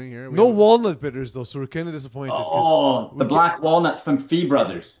bitters going here. No walnut bitters though, so we're kind of disappointed. Oh, the black walnut from Fee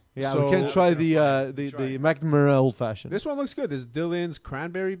Brothers. Yeah, we can't try the McNamara old fashioned. This one looks good. This Dylan's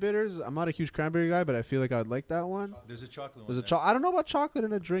cranberry bitters. I'm not a huge cranberry guy, but I feel like I'd like that one. There's a chocolate one. I don't know about chocolate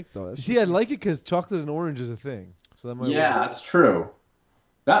in a drink though. See, I like it because chocolate and orange is a thing. So that might work. That's true.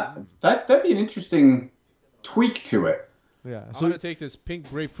 That'd be an interesting tweak to it. Yeah, so I'm gonna take this pink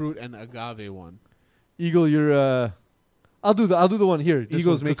grapefruit and agave one. Eagle, you're. I'll do the one here.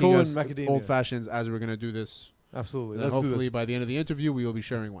 Eagle's making us macadamia. old fashions as we're gonna do this. Absolutely. And Let's do hopefully this. by the end of the interview we will be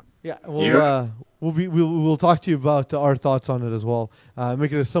sharing one. Yeah, we'll talk to you about our thoughts on it as well.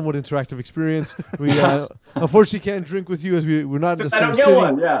 Make it a somewhat interactive experience. We unfortunately can't drink with you as we're not in the same city.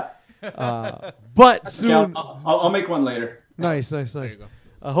 One, yeah. But soon I'll make one later. Nice.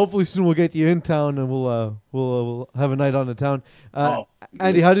 Hopefully soon we'll get you in town and we'll have a night on the town.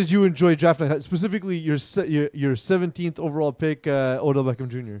 Andy, how did you enjoy draft night? Specifically, your 17th overall pick, Odell Beckham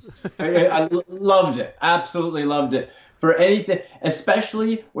Jr. I loved it. Absolutely loved it. For anything,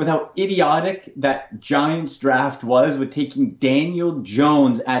 especially with how idiotic that Giants draft was with taking Daniel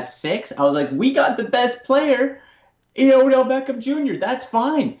Jones at 6. I was like, we got the best player in Odell Beckham Jr. That's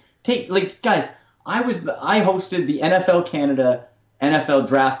fine. Guys, I hosted the NFL Canada NFL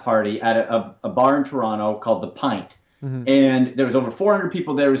draft party at a bar in Toronto called The Pint. Mm-hmm. And there was over 400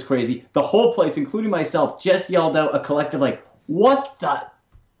 people there. It was crazy. The whole place, including myself, just yelled out a collective what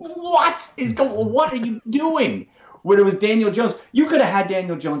are you doing? When it was Daniel Jones. You could have had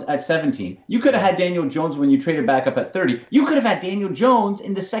Daniel Jones at 17. You could have had Daniel Jones when you traded back up at 30. You could have had Daniel Jones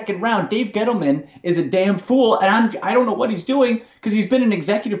in the second round. Dave Gettleman is a damn fool, and I don't know what he's doing because he's been an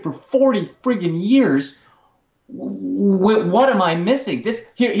executive for 40 friggin' years. What am I missing?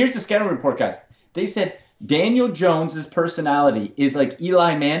 Here's the scouting report, guys. They said Daniel Jones's personality is like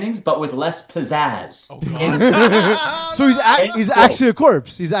Eli Manning's, but with less pizzazz. Oh, so he's actually a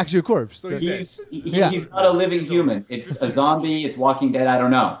corpse. He's actually a corpse. So he's not a living human. It's a zombie. It's Walking Dead. I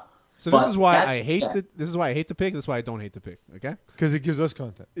don't know. So this is why I hate this is why I hate the pick. This is why I don't hate the pick. Okay? Because it gives us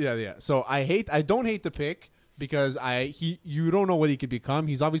content. Yeah. So I don't hate the pick because you don't know what he could become.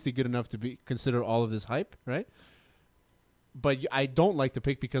 He's obviously good enough to be consider all of this hype, right? But I don't like the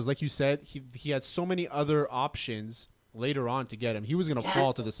pick because, like you said, he had so many other options later on to get him. He was going to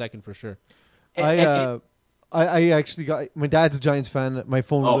fall to the second for sure. I actually got my dad's a Giants fan. My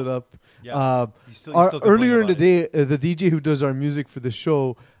phone lit up. Yeah. Earlier in the day, the DJ who does our music for the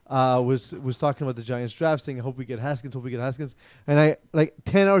show was talking about the Giants draft, saying, "I hope we get Haskins. And I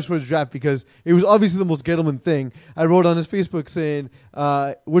 10 hours for the draft because it was obviously the most Gettleman thing. I wrote on his Facebook saying,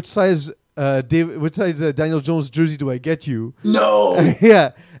 "Which size Daniel Jones jersey do I get you?" No.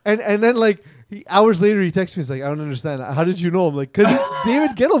 Yeah, and then hours later he texts me. He's like, "I don't understand. How did you know?" I'm like, "Because it's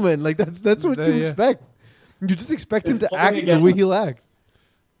David Gettleman. That's what you expect. You just expect him to act the way he'll act."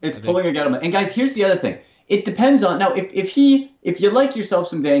 It's pulling a Gettleman. And guys, here's the other thing. It depends on now if you like yourself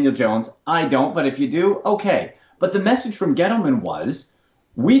some Daniel Jones. I don't, but if you do, okay. But the message from Gettleman was,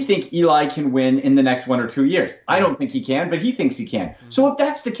 we think Eli can win in the next 1 or 2 years. I don't think he can, but he thinks he can. Mm-hmm. So if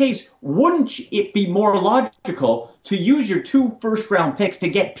that's the case, wouldn't it be more logical to use your 2 first-round picks to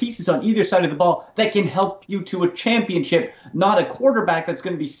get pieces on either side of the ball that can help you to a championship, not a quarterback that's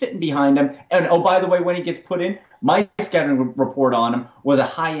going to be sitting behind him? And, oh, by the way, when he gets put in, my scouting report on him was a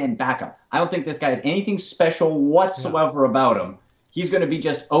high-end backup. I don't think this guy has anything special whatsoever about him. He's going to be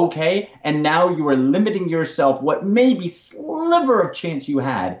just okay, and now you are limiting yourself what maybe sliver of chance you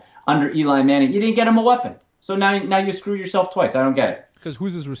had under Eli Manning. You didn't get him a weapon. So now you screw yourself twice. I don't get it. Because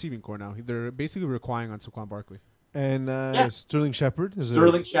who's his receiving core now? They're basically relying on Saquon Barkley. And Sterling Shepard.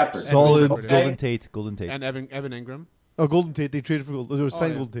 Sterling Shepard. Solid. Golden Tate. And Evan Ingram. Oh, Golden Tate. They traded for They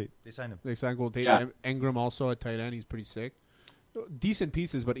signed Golden Tate. They signed him. They signed Golden Tate. Yeah. Ingram also at tight end. He's pretty sick. Decent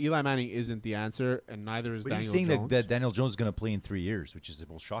pieces, but Eli Manning isn't the answer, and neither is But Daniel he's saying Jones. that Daniel Jones is going to play in 3 years, which is the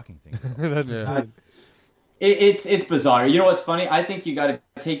most shocking thing. That's insane. It's bizarre. You know what's funny? I think you got to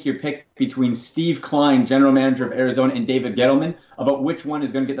take your pick between Steve Klein, general manager of Arizona, and David Gettleman about which one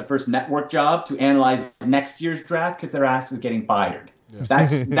is going to get the first network job to analyze next year's draft because their ass is getting fired. Yeah.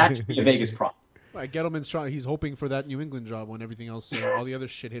 That should be a Vegas problem. Right, Gettleman's trying. He's hoping for that New England job when everything else, all the other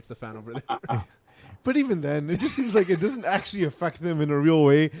shit hits the fan over there. But even then, it just seems like it doesn't actually affect them in a real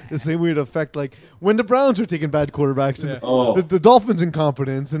way, the same way it affect like when the Browns are taking bad quarterbacks and the Dolphins'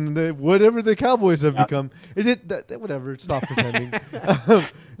 incompetence and whatever the Cowboys have become. Whatever, stop pretending.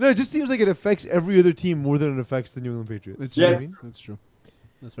 No, it just seems like it affects every other team more than it affects the New England Patriots. That's true.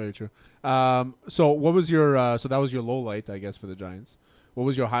 That's very true. So what was your? So that was your low light, I guess, for the Giants. What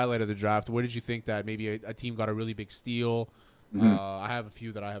was your highlight of the draft? Where did you think that maybe a team got a really big steal? I have a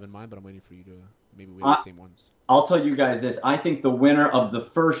few that I have in mind, but I'm waiting for you to. Maybe we have the same ones. I'll tell you guys this. I think the winner of the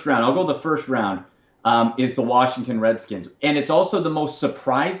first round, I'll go the first round, is the Washington Redskins. And it's also the most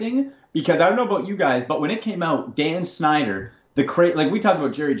surprising because I don't know about you guys, but when it came out, Dan Snyder, like we talked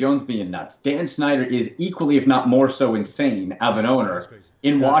about Jerry Jones being nuts. Dan Snyder is equally, if not more so, insane of an owner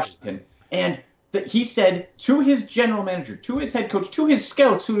in Washington. And he said to his general manager, to his head coach, to his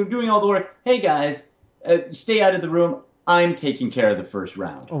scouts who are doing all the work, hey guys, stay out of the room. I'm taking care of the first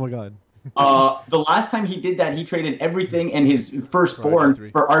round. Oh my God. The last time he did that, he traded everything and his firstborn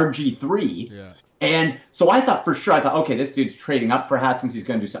for RG3. Yeah. And so I thought, okay, this dude's trading up for Haskins. He's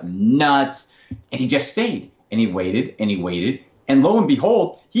going to do something nuts. And he just stayed. And he waited, and he waited. And lo and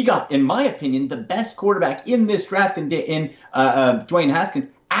behold, he got, in my opinion, the best quarterback in this draft in Dwayne Haskins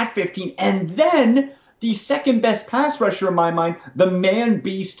at 15. And then the second best pass rusher in my mind, the man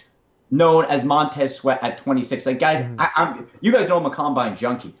beast known as Montez Sweat at 26. Like, guys, you guys know I'm a combine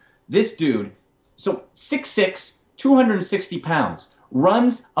junkie. This dude, so 6'6", 260 pounds,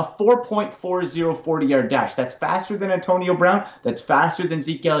 runs a 4.40 40-yard dash. That's faster than Antonio Brown. That's faster than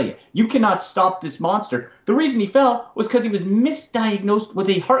Zeke Elliott. You cannot stop this monster. The reason he fell was because he was misdiagnosed with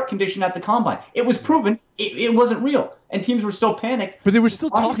a heart condition at the combine. It was proven it wasn't real, and teams were still panicked. But they were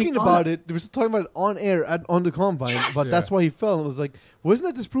still talking about it. They were still talking about it on air on the combine. Yes. But that's why he fell. And it was like, wasn't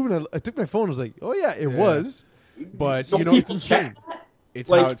that disproven? I took my phone. I was like, oh yeah, it was. But so it's insane. It's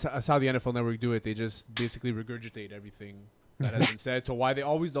how the NFL Network do it. They just basically regurgitate everything that has been said. To why they'll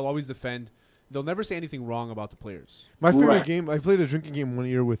always defend. They'll never say anything wrong about the players. My favorite game, I played a drinking game one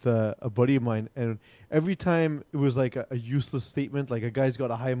year with a buddy of mine, and every time it was like a useless statement, like a guy's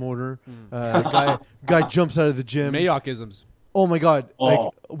got a high motor, guy jumps out of the gym. Mayock-isms. Oh my God!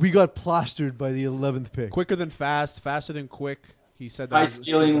 Like we got plastered by the 11th pick. Quicker than fast, faster than quick. He said that. High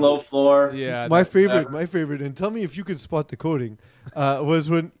ceiling, low floor. Yeah. My favorite, and tell me if you could spot the coding, was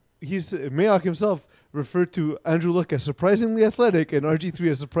when Mayock himself referred to Andrew Luck as surprisingly athletic and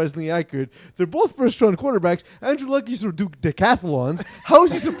RG3 as surprisingly accurate. They're both first-round quarterbacks. Andrew Luck used to do decathlons. How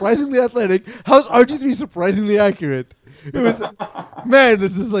is he surprisingly athletic? How's RG3 surprisingly accurate? It was, man,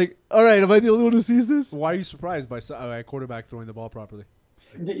 this is like, all right, am I the only one who sees this? Why are you surprised by a quarterback throwing the ball properly?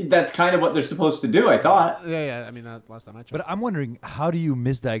 That's kind of what they're supposed to do, I thought. Yeah. I mean, that last time I checked. But I'm wondering, how do you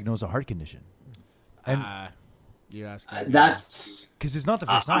misdiagnose a heart condition? And you're asking. That's because it's not the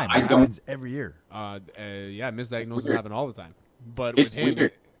first time. It happens every year. Misdiagnoses happen all the time. But it's with him,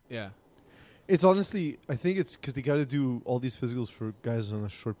 weird. Yeah. It's honestly, I think it's because they got to do all these physicals for guys in a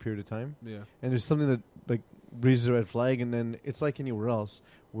short period of time. Yeah. And there's something that like raises a red flag, and then it's like anywhere else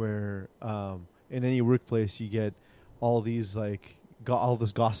where in any workplace you get all these like all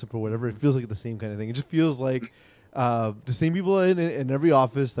this gossip or whatever. It feels like the same kind of thing. It just feels like the same people in every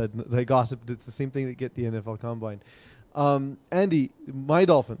office that gossip. It's the same thing that get the NFL Combine. Andy, my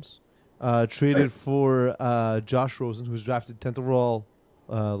Dolphins traded for Josh Rosen, who was drafted 10th overall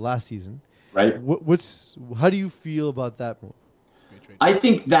last season. Right. How do you feel about that move? I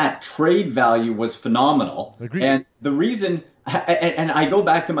think that trade value was phenomenal. Agreed. And the reason, and I go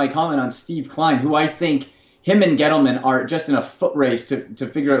back to my comment on Steve Klein, who I think him and Gettleman are just in a foot race to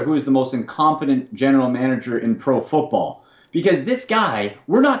figure out who is the most incompetent general manager in pro football. Because this guy,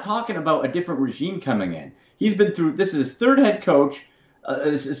 we're not talking about a different regime coming in. He's been through, this is his third head coach,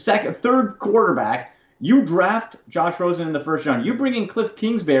 third quarterback. You draft Josh Rosen in the first round. You bring in Cliff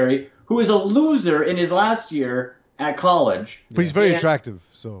Kingsbury, who is a loser in his last year at college. But he's very attractive,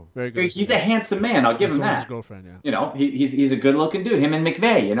 so very good. He's a handsome man. I'll give him that. His girlfriend, yeah. You know, he's a good-looking dude. Him and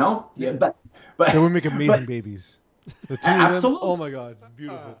McVay, you know. Yeah. But they would make amazing babies. The two of them, absolutely. oh my god,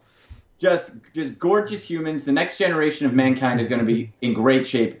 beautiful. Just gorgeous humans. The next generation of mankind is going to be in great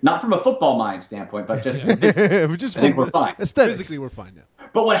shape. Not from a football mind standpoint, but just I think we're fine. Physically, we're fine now.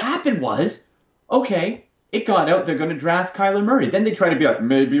 But what happened was, okay, it got out. They're going to draft Kyler Murray. Then they try to be like,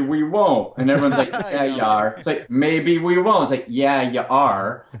 maybe we won't. And everyone's like, yeah, you are. It's like, maybe we won't. It's like, yeah, you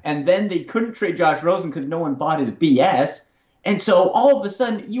are. And then they couldn't trade Josh Rosen because no one bought his BS. And so all of a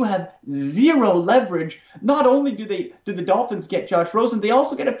sudden you have zero leverage. Not only do the Dolphins get Josh Rosen, they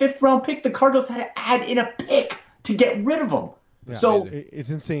also get a 5th-round pick. The Cardinals had to add in a pick to get rid of him. Yeah, so it's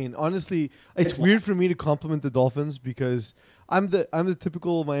insane. Honestly, it's weird for me to compliment the Dolphins because I'm the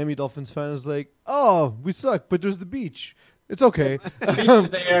typical Miami Dolphins fan. Is like, oh, we suck, but there's the beach. It's okay. The beach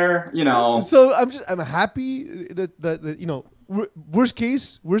is there, you know. So I'm happy that you know, worst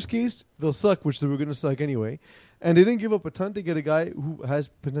case they'll suck, which they were going to suck anyway. And they didn't give up a ton to get a guy who has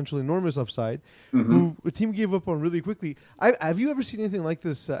potential enormous upside, who a team gave up on really quickly. Have you ever seen anything like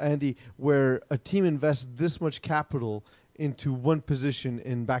this, Andy, where a team invests this much capital into one position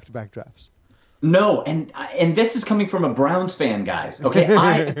in back-to-back drafts? No, and this is coming from a Browns fan, guys. Okay,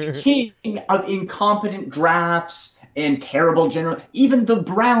 I am the king of incompetent drafts and terrible general. Even the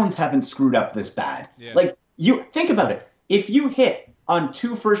Browns haven't screwed up this bad. Yeah. Like, you think about it. If you hit on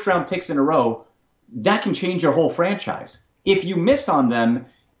 2 first-round picks in a row, that can change your whole franchise. If you miss on them,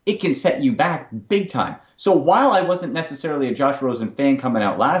 it can set you back big time. So while I wasn't necessarily a Josh Rosen fan coming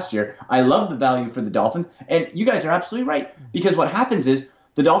out last year, I love the value for the Dolphins. And you guys are absolutely right. Because what happens is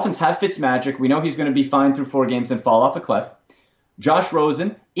the Dolphins have Fitzmagic. We know he's going to be fine through 4 games and fall off a cliff. Josh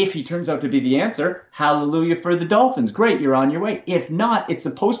Rosen, if he turns out to be the answer, hallelujah for the Dolphins. Great, you're on your way. If not, it's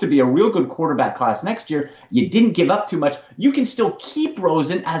supposed to be a real good quarterback class next year. You didn't give up too much. You can still keep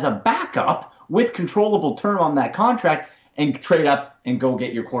Rosen as a backup with controllable term on that contract and trade up and go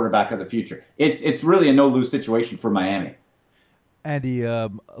get your quarterback of the future. It's really a no-lose situation for Miami. Andy,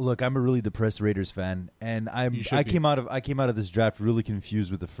 look, I'm a really depressed Raiders fan, and I came out of this draft really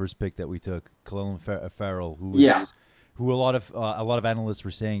confused with the first pick that we took, Clelin Ferrell, who a lot of analysts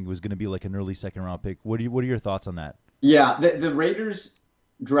were saying was going to be like an early second-round pick. What are your thoughts on that? Yeah, the Raiders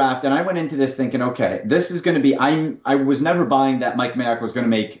draft, and I went into this thinking, okay, this is going to be. I was never buying that Mike Mayock was going to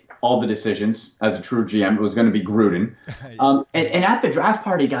make all the decisions as a true GM. It was going to be Gruden. And at the draft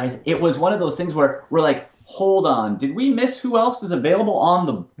party, guys, it was one of those things where we're like, hold on, did we miss who else is available on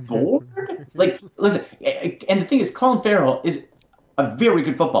the board? Like, listen, and the thing is, Clelin Ferrell is a very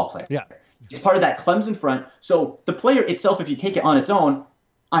good football player. Yeah. He's part of that Clemson front. So the player itself, if you take it on its own,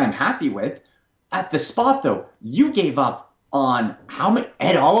 I am happy with. At the spot, though, you gave up on how many?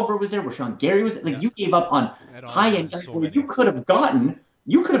 Ed Oliver was there, Rashawn Gary was there. Like, you gave up on high-end guys where you could have gotten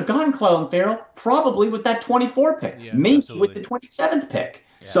Clelin Ferrell probably with that 24 pick, maybe with the 27th pick.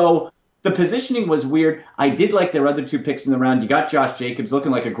 Yeah. So the positioning was weird. I did like their other 2 picks in the round. You got Josh Jacobs,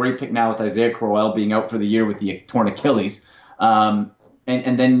 looking like a great pick now with Isaiah Crowell being out for the year with the torn Achilles.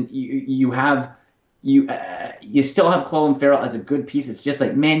 And then you still have Clelin Ferrell as a good piece. It's just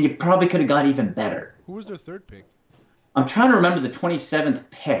like, man, you probably could have got even better. Who was their 3rd pick? I'm trying to remember the 27th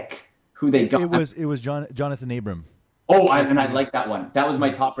pick. Who they got? It was Jonathan Abram. Oh, I like that one. That was my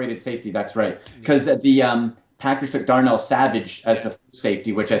top-rated safety. That's right. Because the Packers took Darnell Savage as the first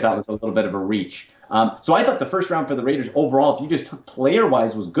safety, which I thought was a little bit of a reach. So I thought the first round for the Raiders overall, if you just took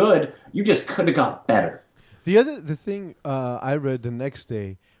player-wise, was good. You just could have got better. The thing I read the next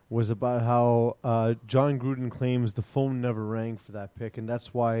day was about how John Gruden claims the phone never rang for that pick, and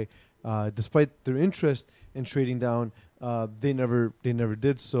that's why, despite their interest in trading down, they never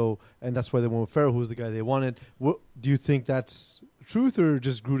did so, and that's why they went with Ferrell, who's the guy they wanted. What do you think that's truth, or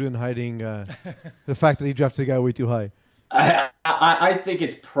just Gruden hiding the fact that he drafted a guy way too high? I think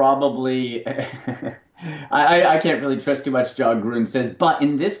it's probably. I can't really trust too much John Gruden says, but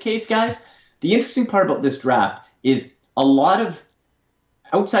in this case, guys, the interesting part about this draft is a lot of,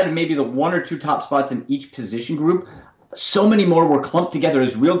 outside of maybe the 1 or 2 top spots in each position group, so many more were clumped together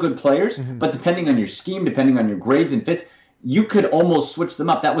as real good players, but depending on your scheme, depending on your grades and fits, you could almost switch them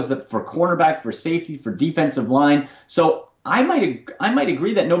up. That was for cornerback, for safety, for defensive line. So I might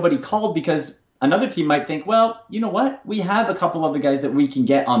agree that nobody called because another team might think, well, you know what? We have a couple of the guys that we can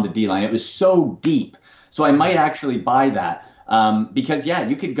get on the D-line. It was so deep. So I might actually buy that. Because,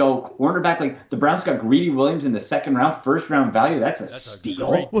 you could go cornerback. Like, the Browns got Greedy Williams in the 2nd round, 1st round value. That's a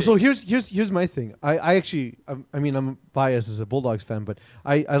steal. Well, so here's my thing. I'm biased as a Bulldogs fan, but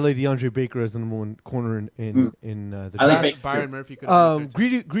I like DeAndre Baker as the number 1 corner in the draft. I like Byron Murphy.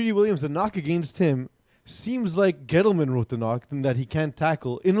 Greedy Williams, the knock against him, seems like Gettleman wrote the knock and that he can't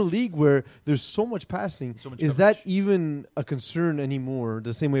tackle in a league where there's so much passing. Is that even a concern anymore?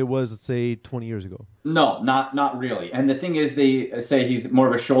 The same way it was, let's say, 20 years ago. No, not really. And the thing is, they say he's more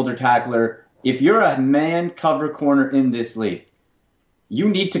of a shoulder tackler. If you're a man cover corner in this league, you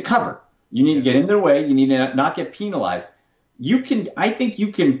need to cover. You need to get in their way. You need to not get penalized. I think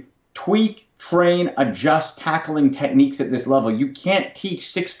you can tweak, train, adjust tackling techniques at this level. You can't teach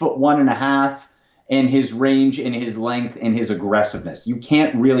 6'1.5" and his range and his length and his aggressiveness. You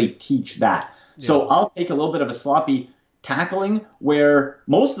can't really teach that. Yeah. So I'll take a little bit of a sloppy tackling where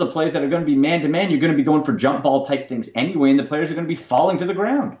most of the plays that are going to be man-to-man, you're going to be going for jump ball type things anyway, and the players are going to be falling to the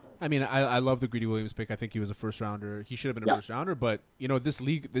ground. I mean, I love the Greedy Williams pick. I think he was a first-rounder. He should have been a first-rounder, but, this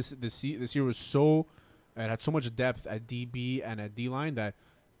league, this year was it had so much depth at DB and at D-line that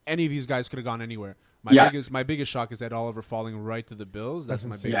any of these guys could have gone anywhere. My biggest shock is that Oliver falling right to the Bills. That's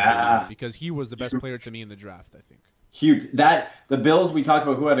my biggest shock, because he was the best player to me in the draft, I think. Huge. The Bills, we talked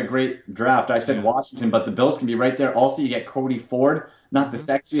about who had a great draft. I said Washington, but the Bills can be right there. Also, you get Cody Ford, not the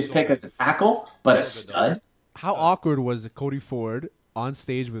sexiest pick as a tackle, but a stud. How awkward was Cody Ford on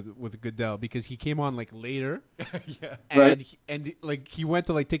stage with Goodell, because he came on later, and he went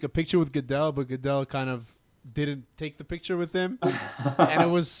to take a picture with Goodell, but Goodell kind of didn't take the picture with him, and it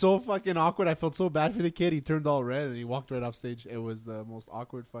was so fucking awkward. I felt so bad for the kid. He turned all red and he walked right off stage. It was the most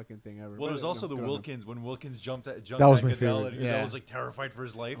awkward fucking thing ever. Well, it was also the Wilkins when Wilkins jumped at that was my Goodell, favorite. and Goodell was terrified for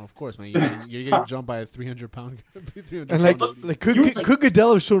his life. Of course, man. You're getting jumped by a 300-pound. And could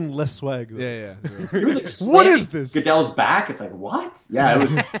Goodell have shown less swag? Though? Yeah. He was what is this? Goodell's back. It's what? Yeah, it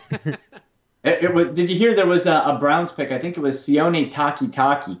was. It was. Did you hear there was a Browns pick? I think it was Sione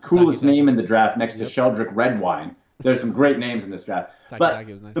Takitaki, coolest name in the draft, next to Sheldrick Redwine. There's some great names in this draft. But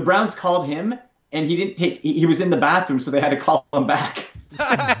nice. The Browns called him, and he didn't take. He was in the bathroom, so they had to call him back.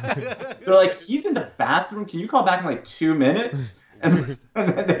 They're like, he's in the bathroom. Can you call back in 2 minutes? And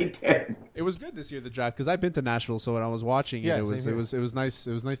then they did. It was good this year, the draft, because I've been to Nashville, so when I was watching it was nice.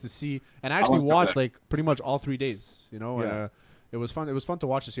 It was nice to see, and I actually watched pretty much all 3 days. It was fun. It was fun to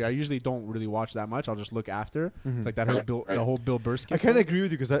watch this year. I usually don't really watch that much. I'll just look after. Mm-hmm. It's the whole Bill Burr skit. I kind of agree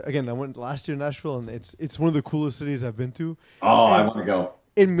with you because I went last year in Nashville, and it's one of the coolest cities I've been to. Oh, I want to go.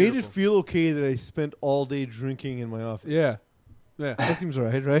 It made it feel okay that I spent all day drinking in my office. Yeah. That seems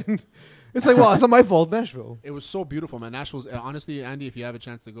right? It's it's not my fault, Nashville. It was so beautiful, man. Nashville's honestly, Andy, if you have a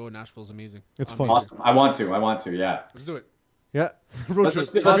chance to go, Nashville's amazing. It's fun. Awesome. I want to. Yeah. Let's do it. Yeah.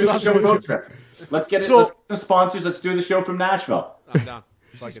 Let's do the show road trip. Let's get some sponsors. Let's do the show from Nashville. I'm down.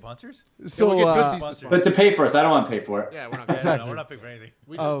 You see sponsors? So, but to pay for us, I don't want to pay for it. Yeah, we're not exactly. No, we're not paying for anything.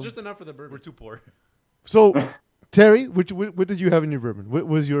 We just enough for the bourbon. We're too poor. So, Terry, what did you have in your bourbon? What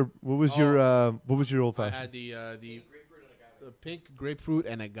was your old fashioned? I had the pink grapefruit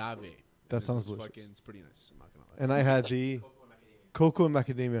and agave. That sounds delicious. It's pretty nice. I'm not gonna lie. And I had the cocoa and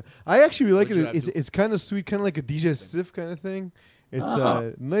macadamia. I actually really like it. It's kind of sweet, kind of like a digestif kind of thing. It's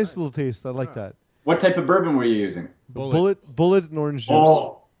a nice little taste. I like that. What type of bourbon were you using? Bullet and orange juice.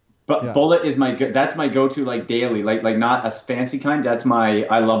 Oh, but Bullet is that's my go-to daily, like not a fancy kind.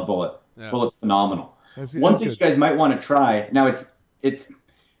 I love Bullet. Yeah. Bullet's phenomenal. One thing you guys might want to try. Now it's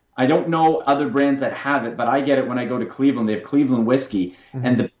I don't know other brands that have it, but I get it when I go to Cleveland. They have Cleveland whiskey,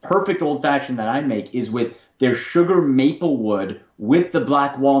 and the perfect old-fashioned that I make is with their sugar maple wood with the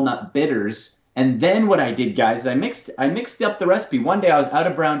black walnut bitters. And then what I did, guys, is I mixed up the recipe. One day I was out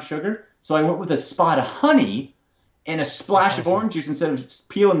of brown sugar, so I went with a spot of honey and a splash of orange juice instead of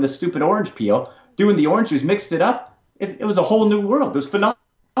peeling the stupid orange peel. Doing the orange juice, mixed it up. It was a whole new world. It was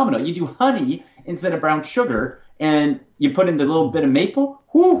phenomenal. You do honey instead of brown sugar, and you put in the little bit of maple.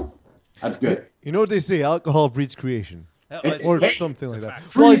 Whoo, that's good. You know what they say? Alcohol breeds creation. Or something like that.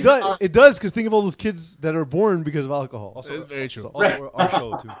 Well, it does because think of all those kids that are born because of alcohol. Also, very true. Also our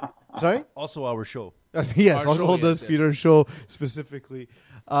show, too. Sorry? Also our show. Yes, alcohol does feed our show specifically.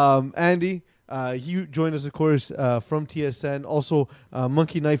 Andy, you joined us, of course, from TSN. Also,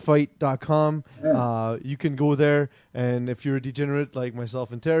 monkeyknifefight.com. You can go there, and if you're a degenerate like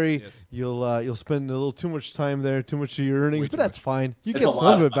myself and Terry, you'll spend a little too much time there, too much of your earnings, but that's fine. You get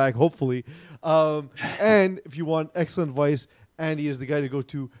some of it back, hopefully. And if you want excellent advice, Andy is the guy to go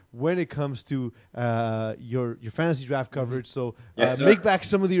to when it comes to your fantasy draft coverage. So make back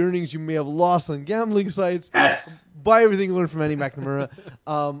some of the earnings you may have lost on gambling sites. Yes. Buy everything you learn from Andy McNamara.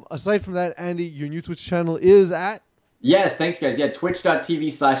 Aside from that, Andy, your new Twitch channel is at? Yes, thanks, guys. Yeah,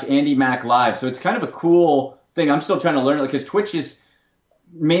 twitch.tv/AndyMacLive. So it's kind of a cool thing. I'm still trying to learn it because Twitch is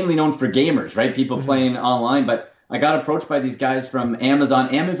mainly known for gamers, right? People playing online. But I got approached by these guys from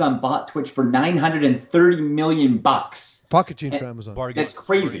Amazon. Amazon bought Twitch for $930 million. Pocket change for Amazon. That's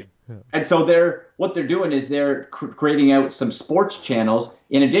crazy. Yeah. And so what they're doing is they're creating out some sports channels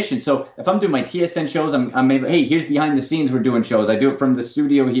in addition. So if I'm doing my TSN shows, I'm able, hey, here's behind the scenes, we're doing shows. I do it from the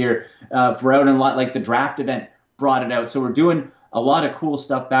studio here. For out in a lot, like the draft event brought it out. So we're doing a lot of cool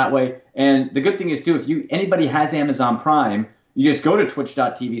stuff that way. And the good thing is too, if anybody has Amazon Prime, you just go to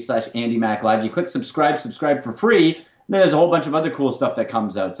twitch.tv/AndyMacLive. You click subscribe for free. And then there's a whole bunch of other cool stuff that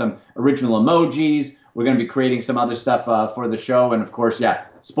comes out. Some original emojis. We're going to be creating some other stuff for the show. And, of course,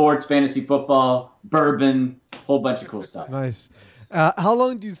 sports, fantasy football, bourbon, whole bunch of cool stuff. Nice. How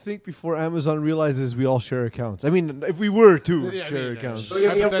long do you think before Amazon realizes we all share accounts? I mean, if we were to share accounts.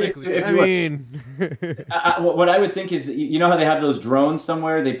 Hypothetically. What I would think is, you know how they have those drones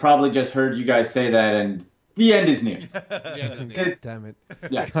somewhere? They probably just heard you guys say that, and the end is near. Damn it.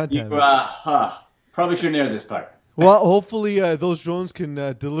 Yeah. God damn it. Probably shouldn't air this part. Well, hopefully those drones can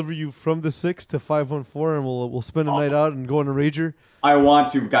deliver you from the 6 to 514, and we'll spend a night out and go on a rager. I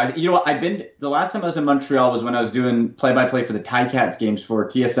want to, guys. You know what? The last time I was in Montreal was when I was doing play-by-play for the Ticats games for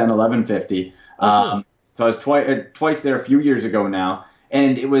TSN 1150. So I was twice there a few years ago now,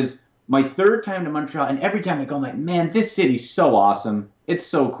 and it was my third time to Montreal. And every time I go, I'm like, man, this city's so awesome. It's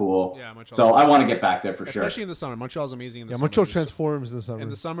so cool. Yeah, so I want to get back there for sure. Especially in the summer. Montreal's amazing in the summer. Montreal transforms in the summer. In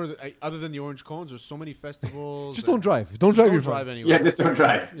the summer, other than the orange cones, there's so many festivals. Just don't drive. Don't drive your drive anywhere. Yeah, just don't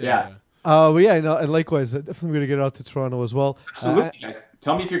drive. Yeah. And likewise, definitely going to get out to Toronto as well. Absolutely, guys.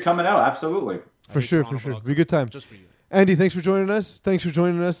 Tell me if you're coming out. Absolutely. For sure. Be a good time. Just for you. Andy, thanks for joining us. Thanks for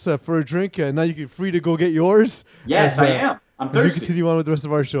joining us for a drink. Now you're free to go get yours. Yes, I am. I'm thirsty. As we continue on with the rest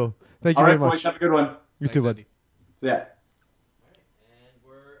of our show. Thank you very much. All right, boys. Have a good one. You too, bud. Yeah.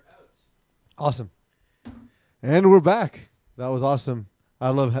 Awesome. And we're back. That was awesome. I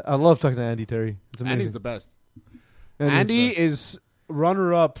love talking to Andy, Terry. It's amazing. Andy's the best. Andy is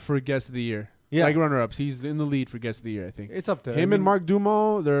runner-up for Guest of the Year. Yeah. Like runner-ups. He's in the lead for Guest of the Year, I think. It's up there. Him and Mark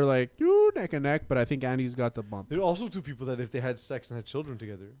Dumo, they're like, neck and neck, but I think Andy's got the bump. There are also two people that if they had sex and had children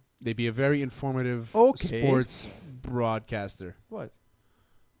together. They'd be a very informative sports broadcaster. What?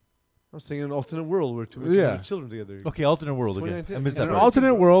 I'm saying an alternate world where two people have children together. Okay, alternate world again. I missed that part. An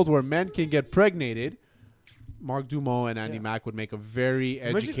alternate world where men can get pregnated, Mark Dumo and Andy Mack would make a very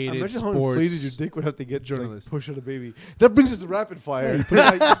educated imagine sports. How inflated your dick would have to get journalist push out a baby. That brings us to rapid fire.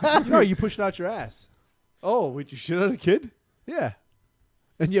 You push it out your ass. Oh wait, you shit out a kid? Yeah,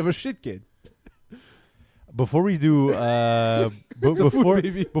 and you have a shit kid. Before we do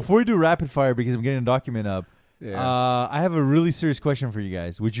before we do rapid fire, because I'm getting a document up. Yeah. I have a really serious question for you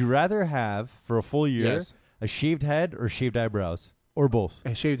guys. Would you rather have for a full year a shaved head or shaved eyebrows, or both?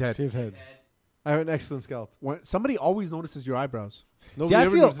 A shaved head. Shaved head. I have an excellent scalp. Somebody always notices your eyebrows. See, I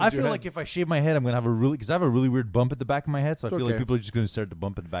feel like if I shave my head, I'm gonna have because I have a really weird bump at the back of my head. So I feel like people are just gonna start to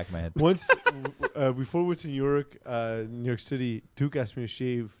bump at the back of my head. Once before we went to New York City, Duke asked me to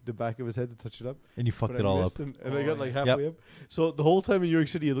shave the back of his head to touch it up, and you fucked it all up. And I got like halfway up. So the whole time in New York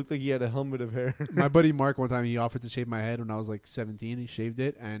City, it looked like he had a helmet of hair. My buddy Mark, one time he offered to shave my head when I was like 17. He shaved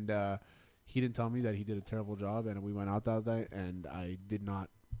it, and he didn't tell me that he did a terrible job. And we went out that night, and I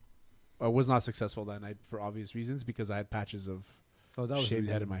was not successful that night for obvious reasons because I had patches of shaved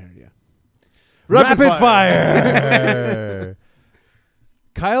head in my hair. Yeah. Rapid fire.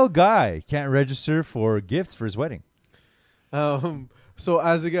 Kyle Guy can't register for gifts for his wedding. So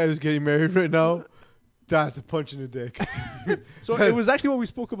as the guy who's getting married right now, that's a punch in the dick. So it was actually what we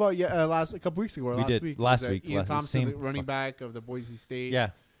spoke about a couple weeks ago. Last week. Ian Thompson, the running back of the Boise State.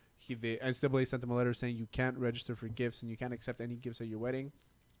 Yeah. The NCAA sent him a letter saying you can't register for gifts and you can't accept any gifts at your wedding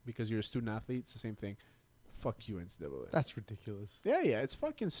because you're a student athlete. It's the same thing. Fuck you, NCAA. That's ridiculous. Yeah, it's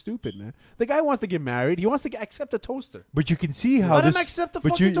fucking stupid, man. The guy wants to get married. He wants to accept a toaster. But you can see how Let him accept the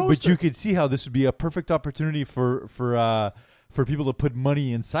fucking toaster. But you can see how this would be a perfect opportunity for people to put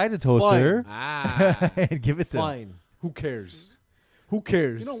money inside a toaster and give it to them. Who cares? Who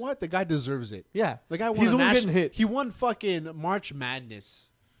cares? You know what? The guy deserves it. Yeah. The guy won He's only getting hit. He won fucking March Madness.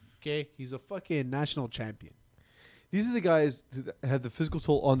 Okay? He's a fucking national champion. These are the guys that have the physical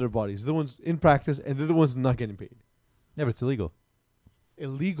toll on their bodies. They're the ones in practice, and they're the ones not getting paid. Yeah, but it's illegal.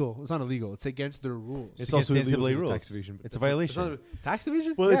 Illegal? It's not illegal. It's against their rules. It's also illegal rules. Tax evasion. It's a violation. Tax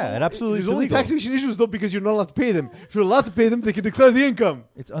evasion? Well, yeah, it absolutely is illegal. There's only tax evasion issues, though, because you're not allowed to pay them. If you're allowed to pay them, they can declare the income.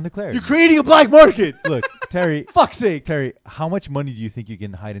 It's undeclared. You're creating a black market. Look, Terry. Fuck's sake. Terry, how much money do you think you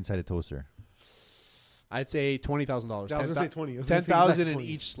can hide inside a toaster? I'd say $20,000. I was going to say 20. $10,000 in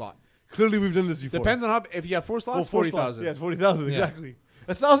each slot. Clearly, we've done this before. Depends on if you have 4 slots. 40,000. Yeah, 40,000 exactly.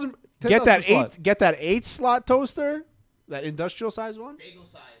 1,000. Get that 8 slot toaster, that industrial size one. Bagel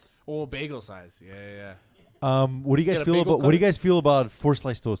size. Oh, bagel size. Yeah. What do you guys Get a feel bagel about? What do you cutter? guys feel about 4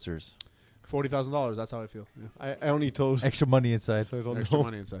 slice toasters? $40,000. That's how I feel. Yeah. I don't eat toast. Extra money inside. So I don't Extra know.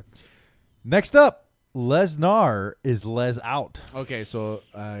 money inside. Next up, Lesnar is Les out. Okay, so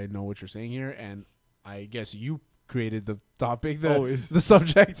I know what you're saying here, and I guess you created the topic, Always. the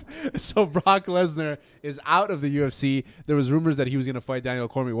subject. So Brock Lesnar is out of the UFC. There was rumors that he was going to fight Daniel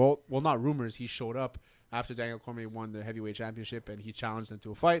Cormier. Well, not rumors. He showed up after Daniel Cormier won the heavyweight championship, and he challenged him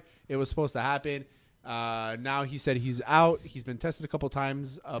to a fight. It was supposed to happen. Now he said he's out. He's been tested a couple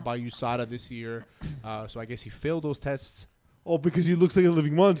times by USADA this year. So I guess he failed those tests. Oh, because he looks like a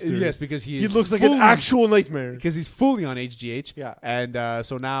living monster. Yes, because he looks like an actual nightmare. Because he's fully on HGH. Yeah. And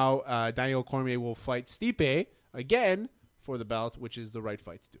so now Daniel Cormier will fight Stipe again for the belt, which is the right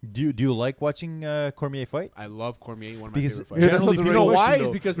fight to do. Do you like watching Cormier fight? I love Cormier, one of my Because favorite fighters. Yeah, that's not the You right know question, why? though.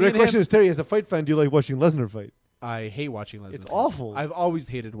 Is because the me right and question him, is, Terry, as a fight fan, do you like watching Lesnar fight? I hate watching Lesnar. It's awful. I've always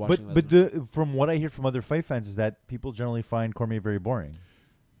hated watching Lesnar. But from what I hear from other fight fans is that people generally find Cormier very boring.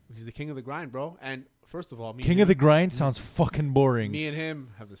 He's the king of the grind, bro. And first of all, me King and of the him- grind sounds fucking boring. Me and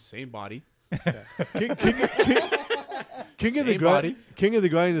him have the same body. King of the Same grind. body. King of the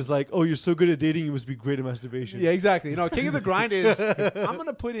grind is like, oh, you're so good at dating, you must be great at masturbation. Yeah, exactly. You know, king of the grind is I'm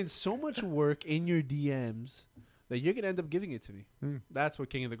gonna put in so much work in your DMs that you're gonna end up giving it to me. That's what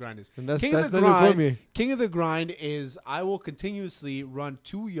king of the grind is. And that's- king that's of the Daniel grind. Cormier. King of the grind is I will continuously run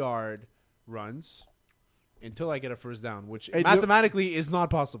 2-yard runs until I get a first down, which Hey, mathematically is not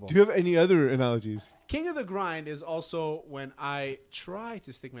possible. Do you have any other analogies? King of the grind is also when I try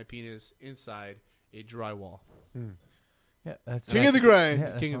to stick my penis inside a drywall. Yeah, that's King of the grind. Yeah,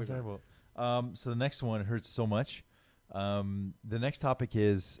 that King of sounds the grind. terrible. So the next one hurts so much. The next topic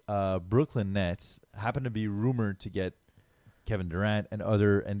is Brooklyn Nets happen to be rumored to get Kevin Durant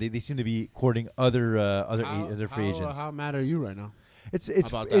and they seem to be courting other free agents. How mad are you right now? It's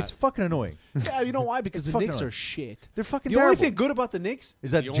about it's that? fucking annoying. Yeah, you know why? Because It's the fucking Knicks annoying. are shit. They're fucking The terrible. only thing good about the Knicks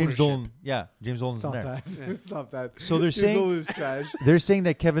Is that the James ownership. Dolan? Yeah, James Dolan's Stop there. that. Yeah. Stop that. So they're James saying Dolan is trash. they're saying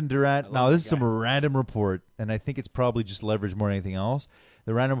that Kevin Durant. Now love this is the some random report, and I think it's probably just leverage more than anything else.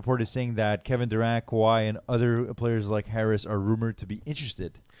 The random report is saying that Kevin Durant, Kawhi, and other players like Harris are rumored to be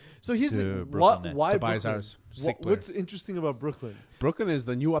interested. So here's to the Brooklyn Nets. why Tobias Brooklyn? Harris, sick player. What's interesting about Brooklyn? Brooklyn is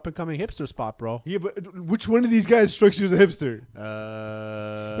the new up and coming hipster spot, bro. Yeah, but which one of these guys strikes you as a hipster?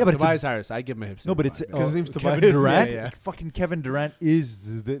 Yeah, but it's Tobias Harris, I give him a hipster. No, but it's Because his name's Kevin Tobias. Durant. Yeah. Fucking Kevin Durant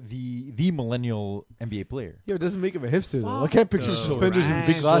is the millennial NBA player. Yeah, it doesn't make him a hipster though. I Fuck can't picture Durant. suspenders and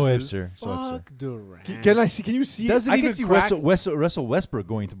big So glasses. hipster. So hipster. Fuck Durant. Can I see? Can you see? Doesn't I even can see crack- Russell Westbrook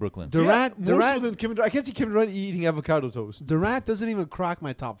going to Brooklyn. Durant, more Durant, so than Kevin Durant. I can't see Kevin Durant eating avocado toast. Durant doesn't even crack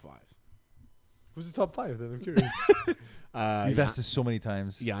my top 5. Who's the top 5 then? I'm curious. You've asked this so many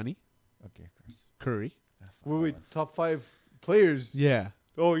times. Yanni, Okay, of course. Curry. wait, top 5 players. Yeah.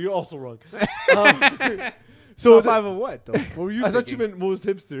 Oh, you're also wrong. So Top 5 of what, though? What were you I thought you thinking? meant most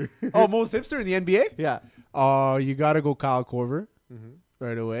hipster. Oh, most hipster in the NBA? Yeah. You got to go Kyle Korver Mhm.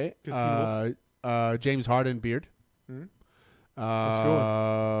 right away. Christine James Harden beard. Mhm. Let's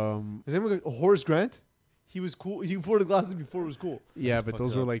go. Is anyone going Horace Grant? He was cool. He wore the glasses before it was cool. Yeah, but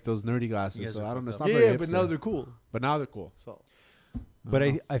those fucked were up. like those nerdy You glasses. guys So are I don't know. It's fucked not Yeah, very yeah, but hipster. now they're cool. But now they're cool. So But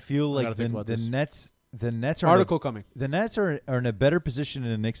I feel I like gotta think about the this. Nets are Article coming. The Nets are in a better position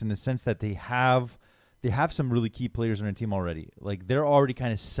than the Knicks in the sense that they have some really key players on their team already. Like they're already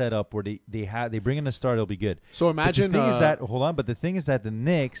kind of set up where they bring in a star, they'll be good. So imagine But the thing is that hold on, but the thing is that the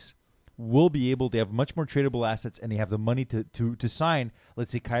Knicks will be able to have much more tradable assets, and they have the money to sign,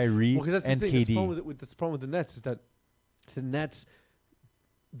 let's say, Kyrie well, that's and the thing. KD. That's the problem with the Nets is that the Nets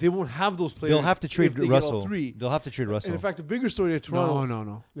they won't have those players. They'll have to trade if they get all Russell. 3. They'll have to trade Russell. And in fact, the bigger story at Toronto.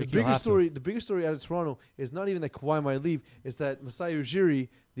 No. The Like, you'll bigger have story. The bigger story out of Toronto is not even that Kawhi might leave. It's that Masai Ujiri,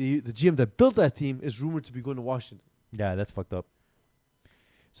 the GM that built that team, is rumored to be going to Washington. Yeah, that's fucked up.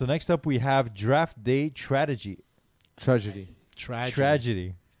 So next up, we have draft day tragedy. Tragedy.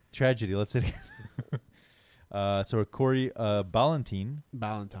 Tragedy. Let's say it again. So Corey Ballantyne,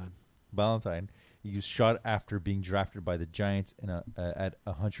 he was shot after being drafted by the Giants at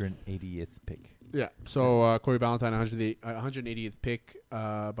 180th pick. Yeah. So Corey Ballantyne, 180th pick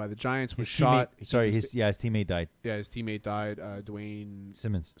by the Giants, was shot. His teammate died. Yeah, his teammate died. Dwayne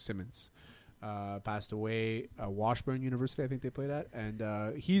Simmons. Passed away. Washburn University, I think they played at,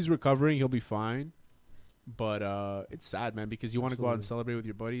 and he's recovering. He'll be fine. But it's sad, man, because you want to go out and celebrate with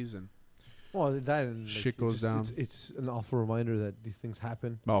your buddies, and Well, that and shit goes down. It's an awful reminder that these things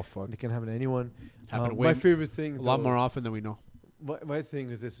happen. Oh fuck, It can happen to anyone. Happen My way favorite thing, a lot though- more often than we know. My thing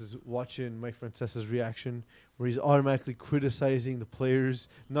with this is watching Mike Francesa's reaction, where he's automatically criticizing the players,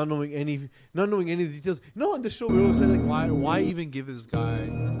 not knowing any of the details. No, on the show we always say like, why even give this guy?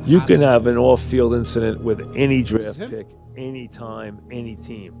 You can have an off-field incident with any draft pick, any time, any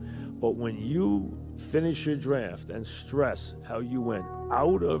team, but when you finish your draft and stress how you went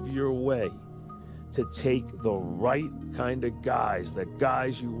out of your way to take the right kind of guys, the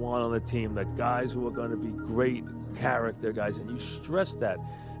guys you want on the team, the guys who are going to be great character guys, and you stress that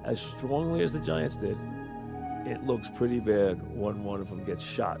as strongly as the Giants did, it looks pretty bad when one of them gets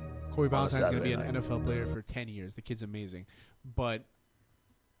shot. Corey Ballantyne's going to be an NFL player for 10 years. The kid's amazing. But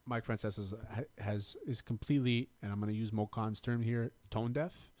Mike Francesa is completely, and I'm going to use Mo Khan's term here, tone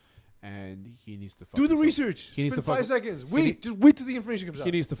deaf. And he needs to fuck do the himself. research. He needs to 5 seconds. Just wait till the information comes out.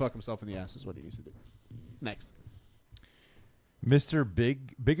 He needs to fuck himself in the ass is what he needs to do. Next. Mr.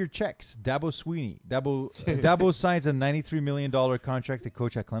 Bigger checks. Dabo Swinney. Dabo signs a $93 million contract to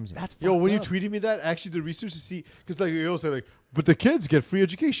coach at Clemson. That's when you tweeted me that, I actually did research to see, because like you also say like, but the kids get free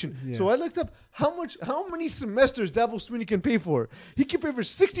education. Yeah. So I looked up how many semesters Dabo Swinney can pay for. He can pay for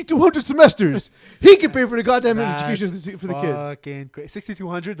 6,200 semesters. He can pay for the goddamn education for the kids. Fucking crazy.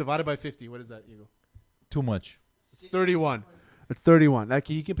 6,200 divided by 50. What is that, Hugo? Too much. 31. It's 31. Like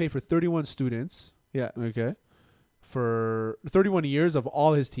he can pay for 31 students. Yeah. Okay. For 31 years of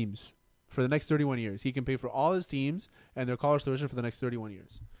all his teams. For the next 31 years. He can pay for all his teams and their college tuition for the next 31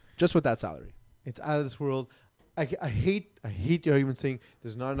 years. Just with that salary. It's out of this world. I hate the argument saying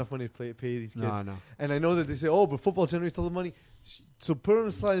there's not enough money to pay these kids. No. And I know that they say, but football generates all the money. So put it on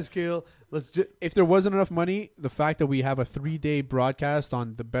a sliding scale. If there wasn't enough money, the fact that we have a 3-day broadcast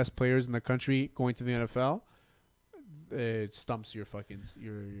on the best players in the country going to the NFL, it stumps your fucking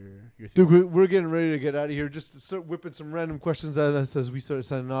your Dude, we're getting ready to get out of here. Just start whipping some random questions at us as we start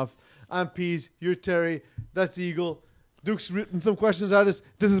signing off. I'm Pease. You're Terry. That's Eagle. Duke's written some questions at us.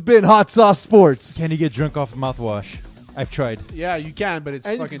 This has been Hot Sauce Sports. Can you get drunk off of mouthwash? I've tried. Yeah, you can, but it's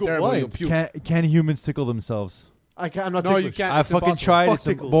And fucking you go terrible. blind. You'll puke. Can humans tickle themselves? I'm not No, ticklish. you can't. I It's fucking impossible. tried. Fuck It's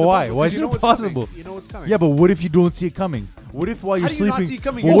tickles. but why? Why is You know it what's impossible? coming. You know what's coming. Yeah, but what if you don't see it coming? What if while you're How do you sleeping? not see it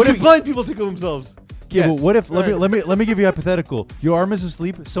coming? Well, You're what What if if blind people tickle themselves? Yeah, Yes. but what if let Right. me give you a hypothetical. Your arm is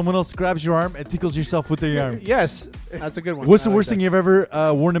asleep. Someone else grabs your arm and tickles yourself with their arm. Yes, that's a good one. What's I the like worst that. thing you've ever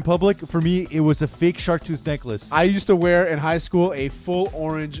worn in public? For me, it was a fake shark tooth necklace. I used to wear in high school a full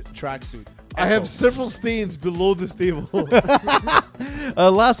orange tracksuit. I have several stains below this table.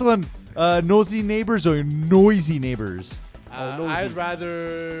 Last one. Nosy neighbors or noisy neighbors? nosy. I'd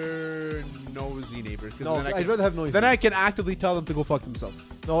rather nosy neighbors. 'Cause No, then I'd rather have noisy. Then I can actively tell them to go fuck themselves.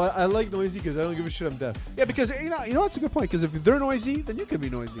 No, I like noisy because I don't give a shit. I'm deaf. Yeah, because you know that's a good point. Because if they're noisy, then you can be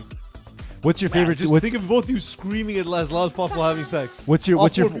noisy. What's your favorite? Just think of both of you screaming as loud as possible having sex. What's your All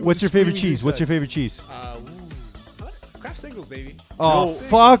what's your four people what's your just favorite screaming cheese? What's your sex. favorite cheese? Craft singles, baby. Oh, No.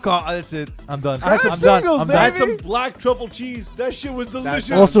 fuck off. That's it. I'm done. I had some I'm done. singles, I'm baby. I done. had some black truffle cheese. That shit was delicious.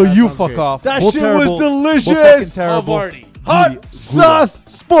 Also, That you sounds fuck great. off. That Both shit terrible. was delicious. Both fucking terrible. Havarti. Hot Gouda. Sauce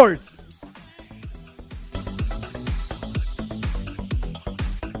Sports.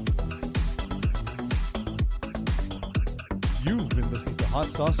 You've been listening to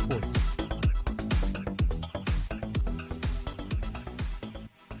Hot Sauce Sports.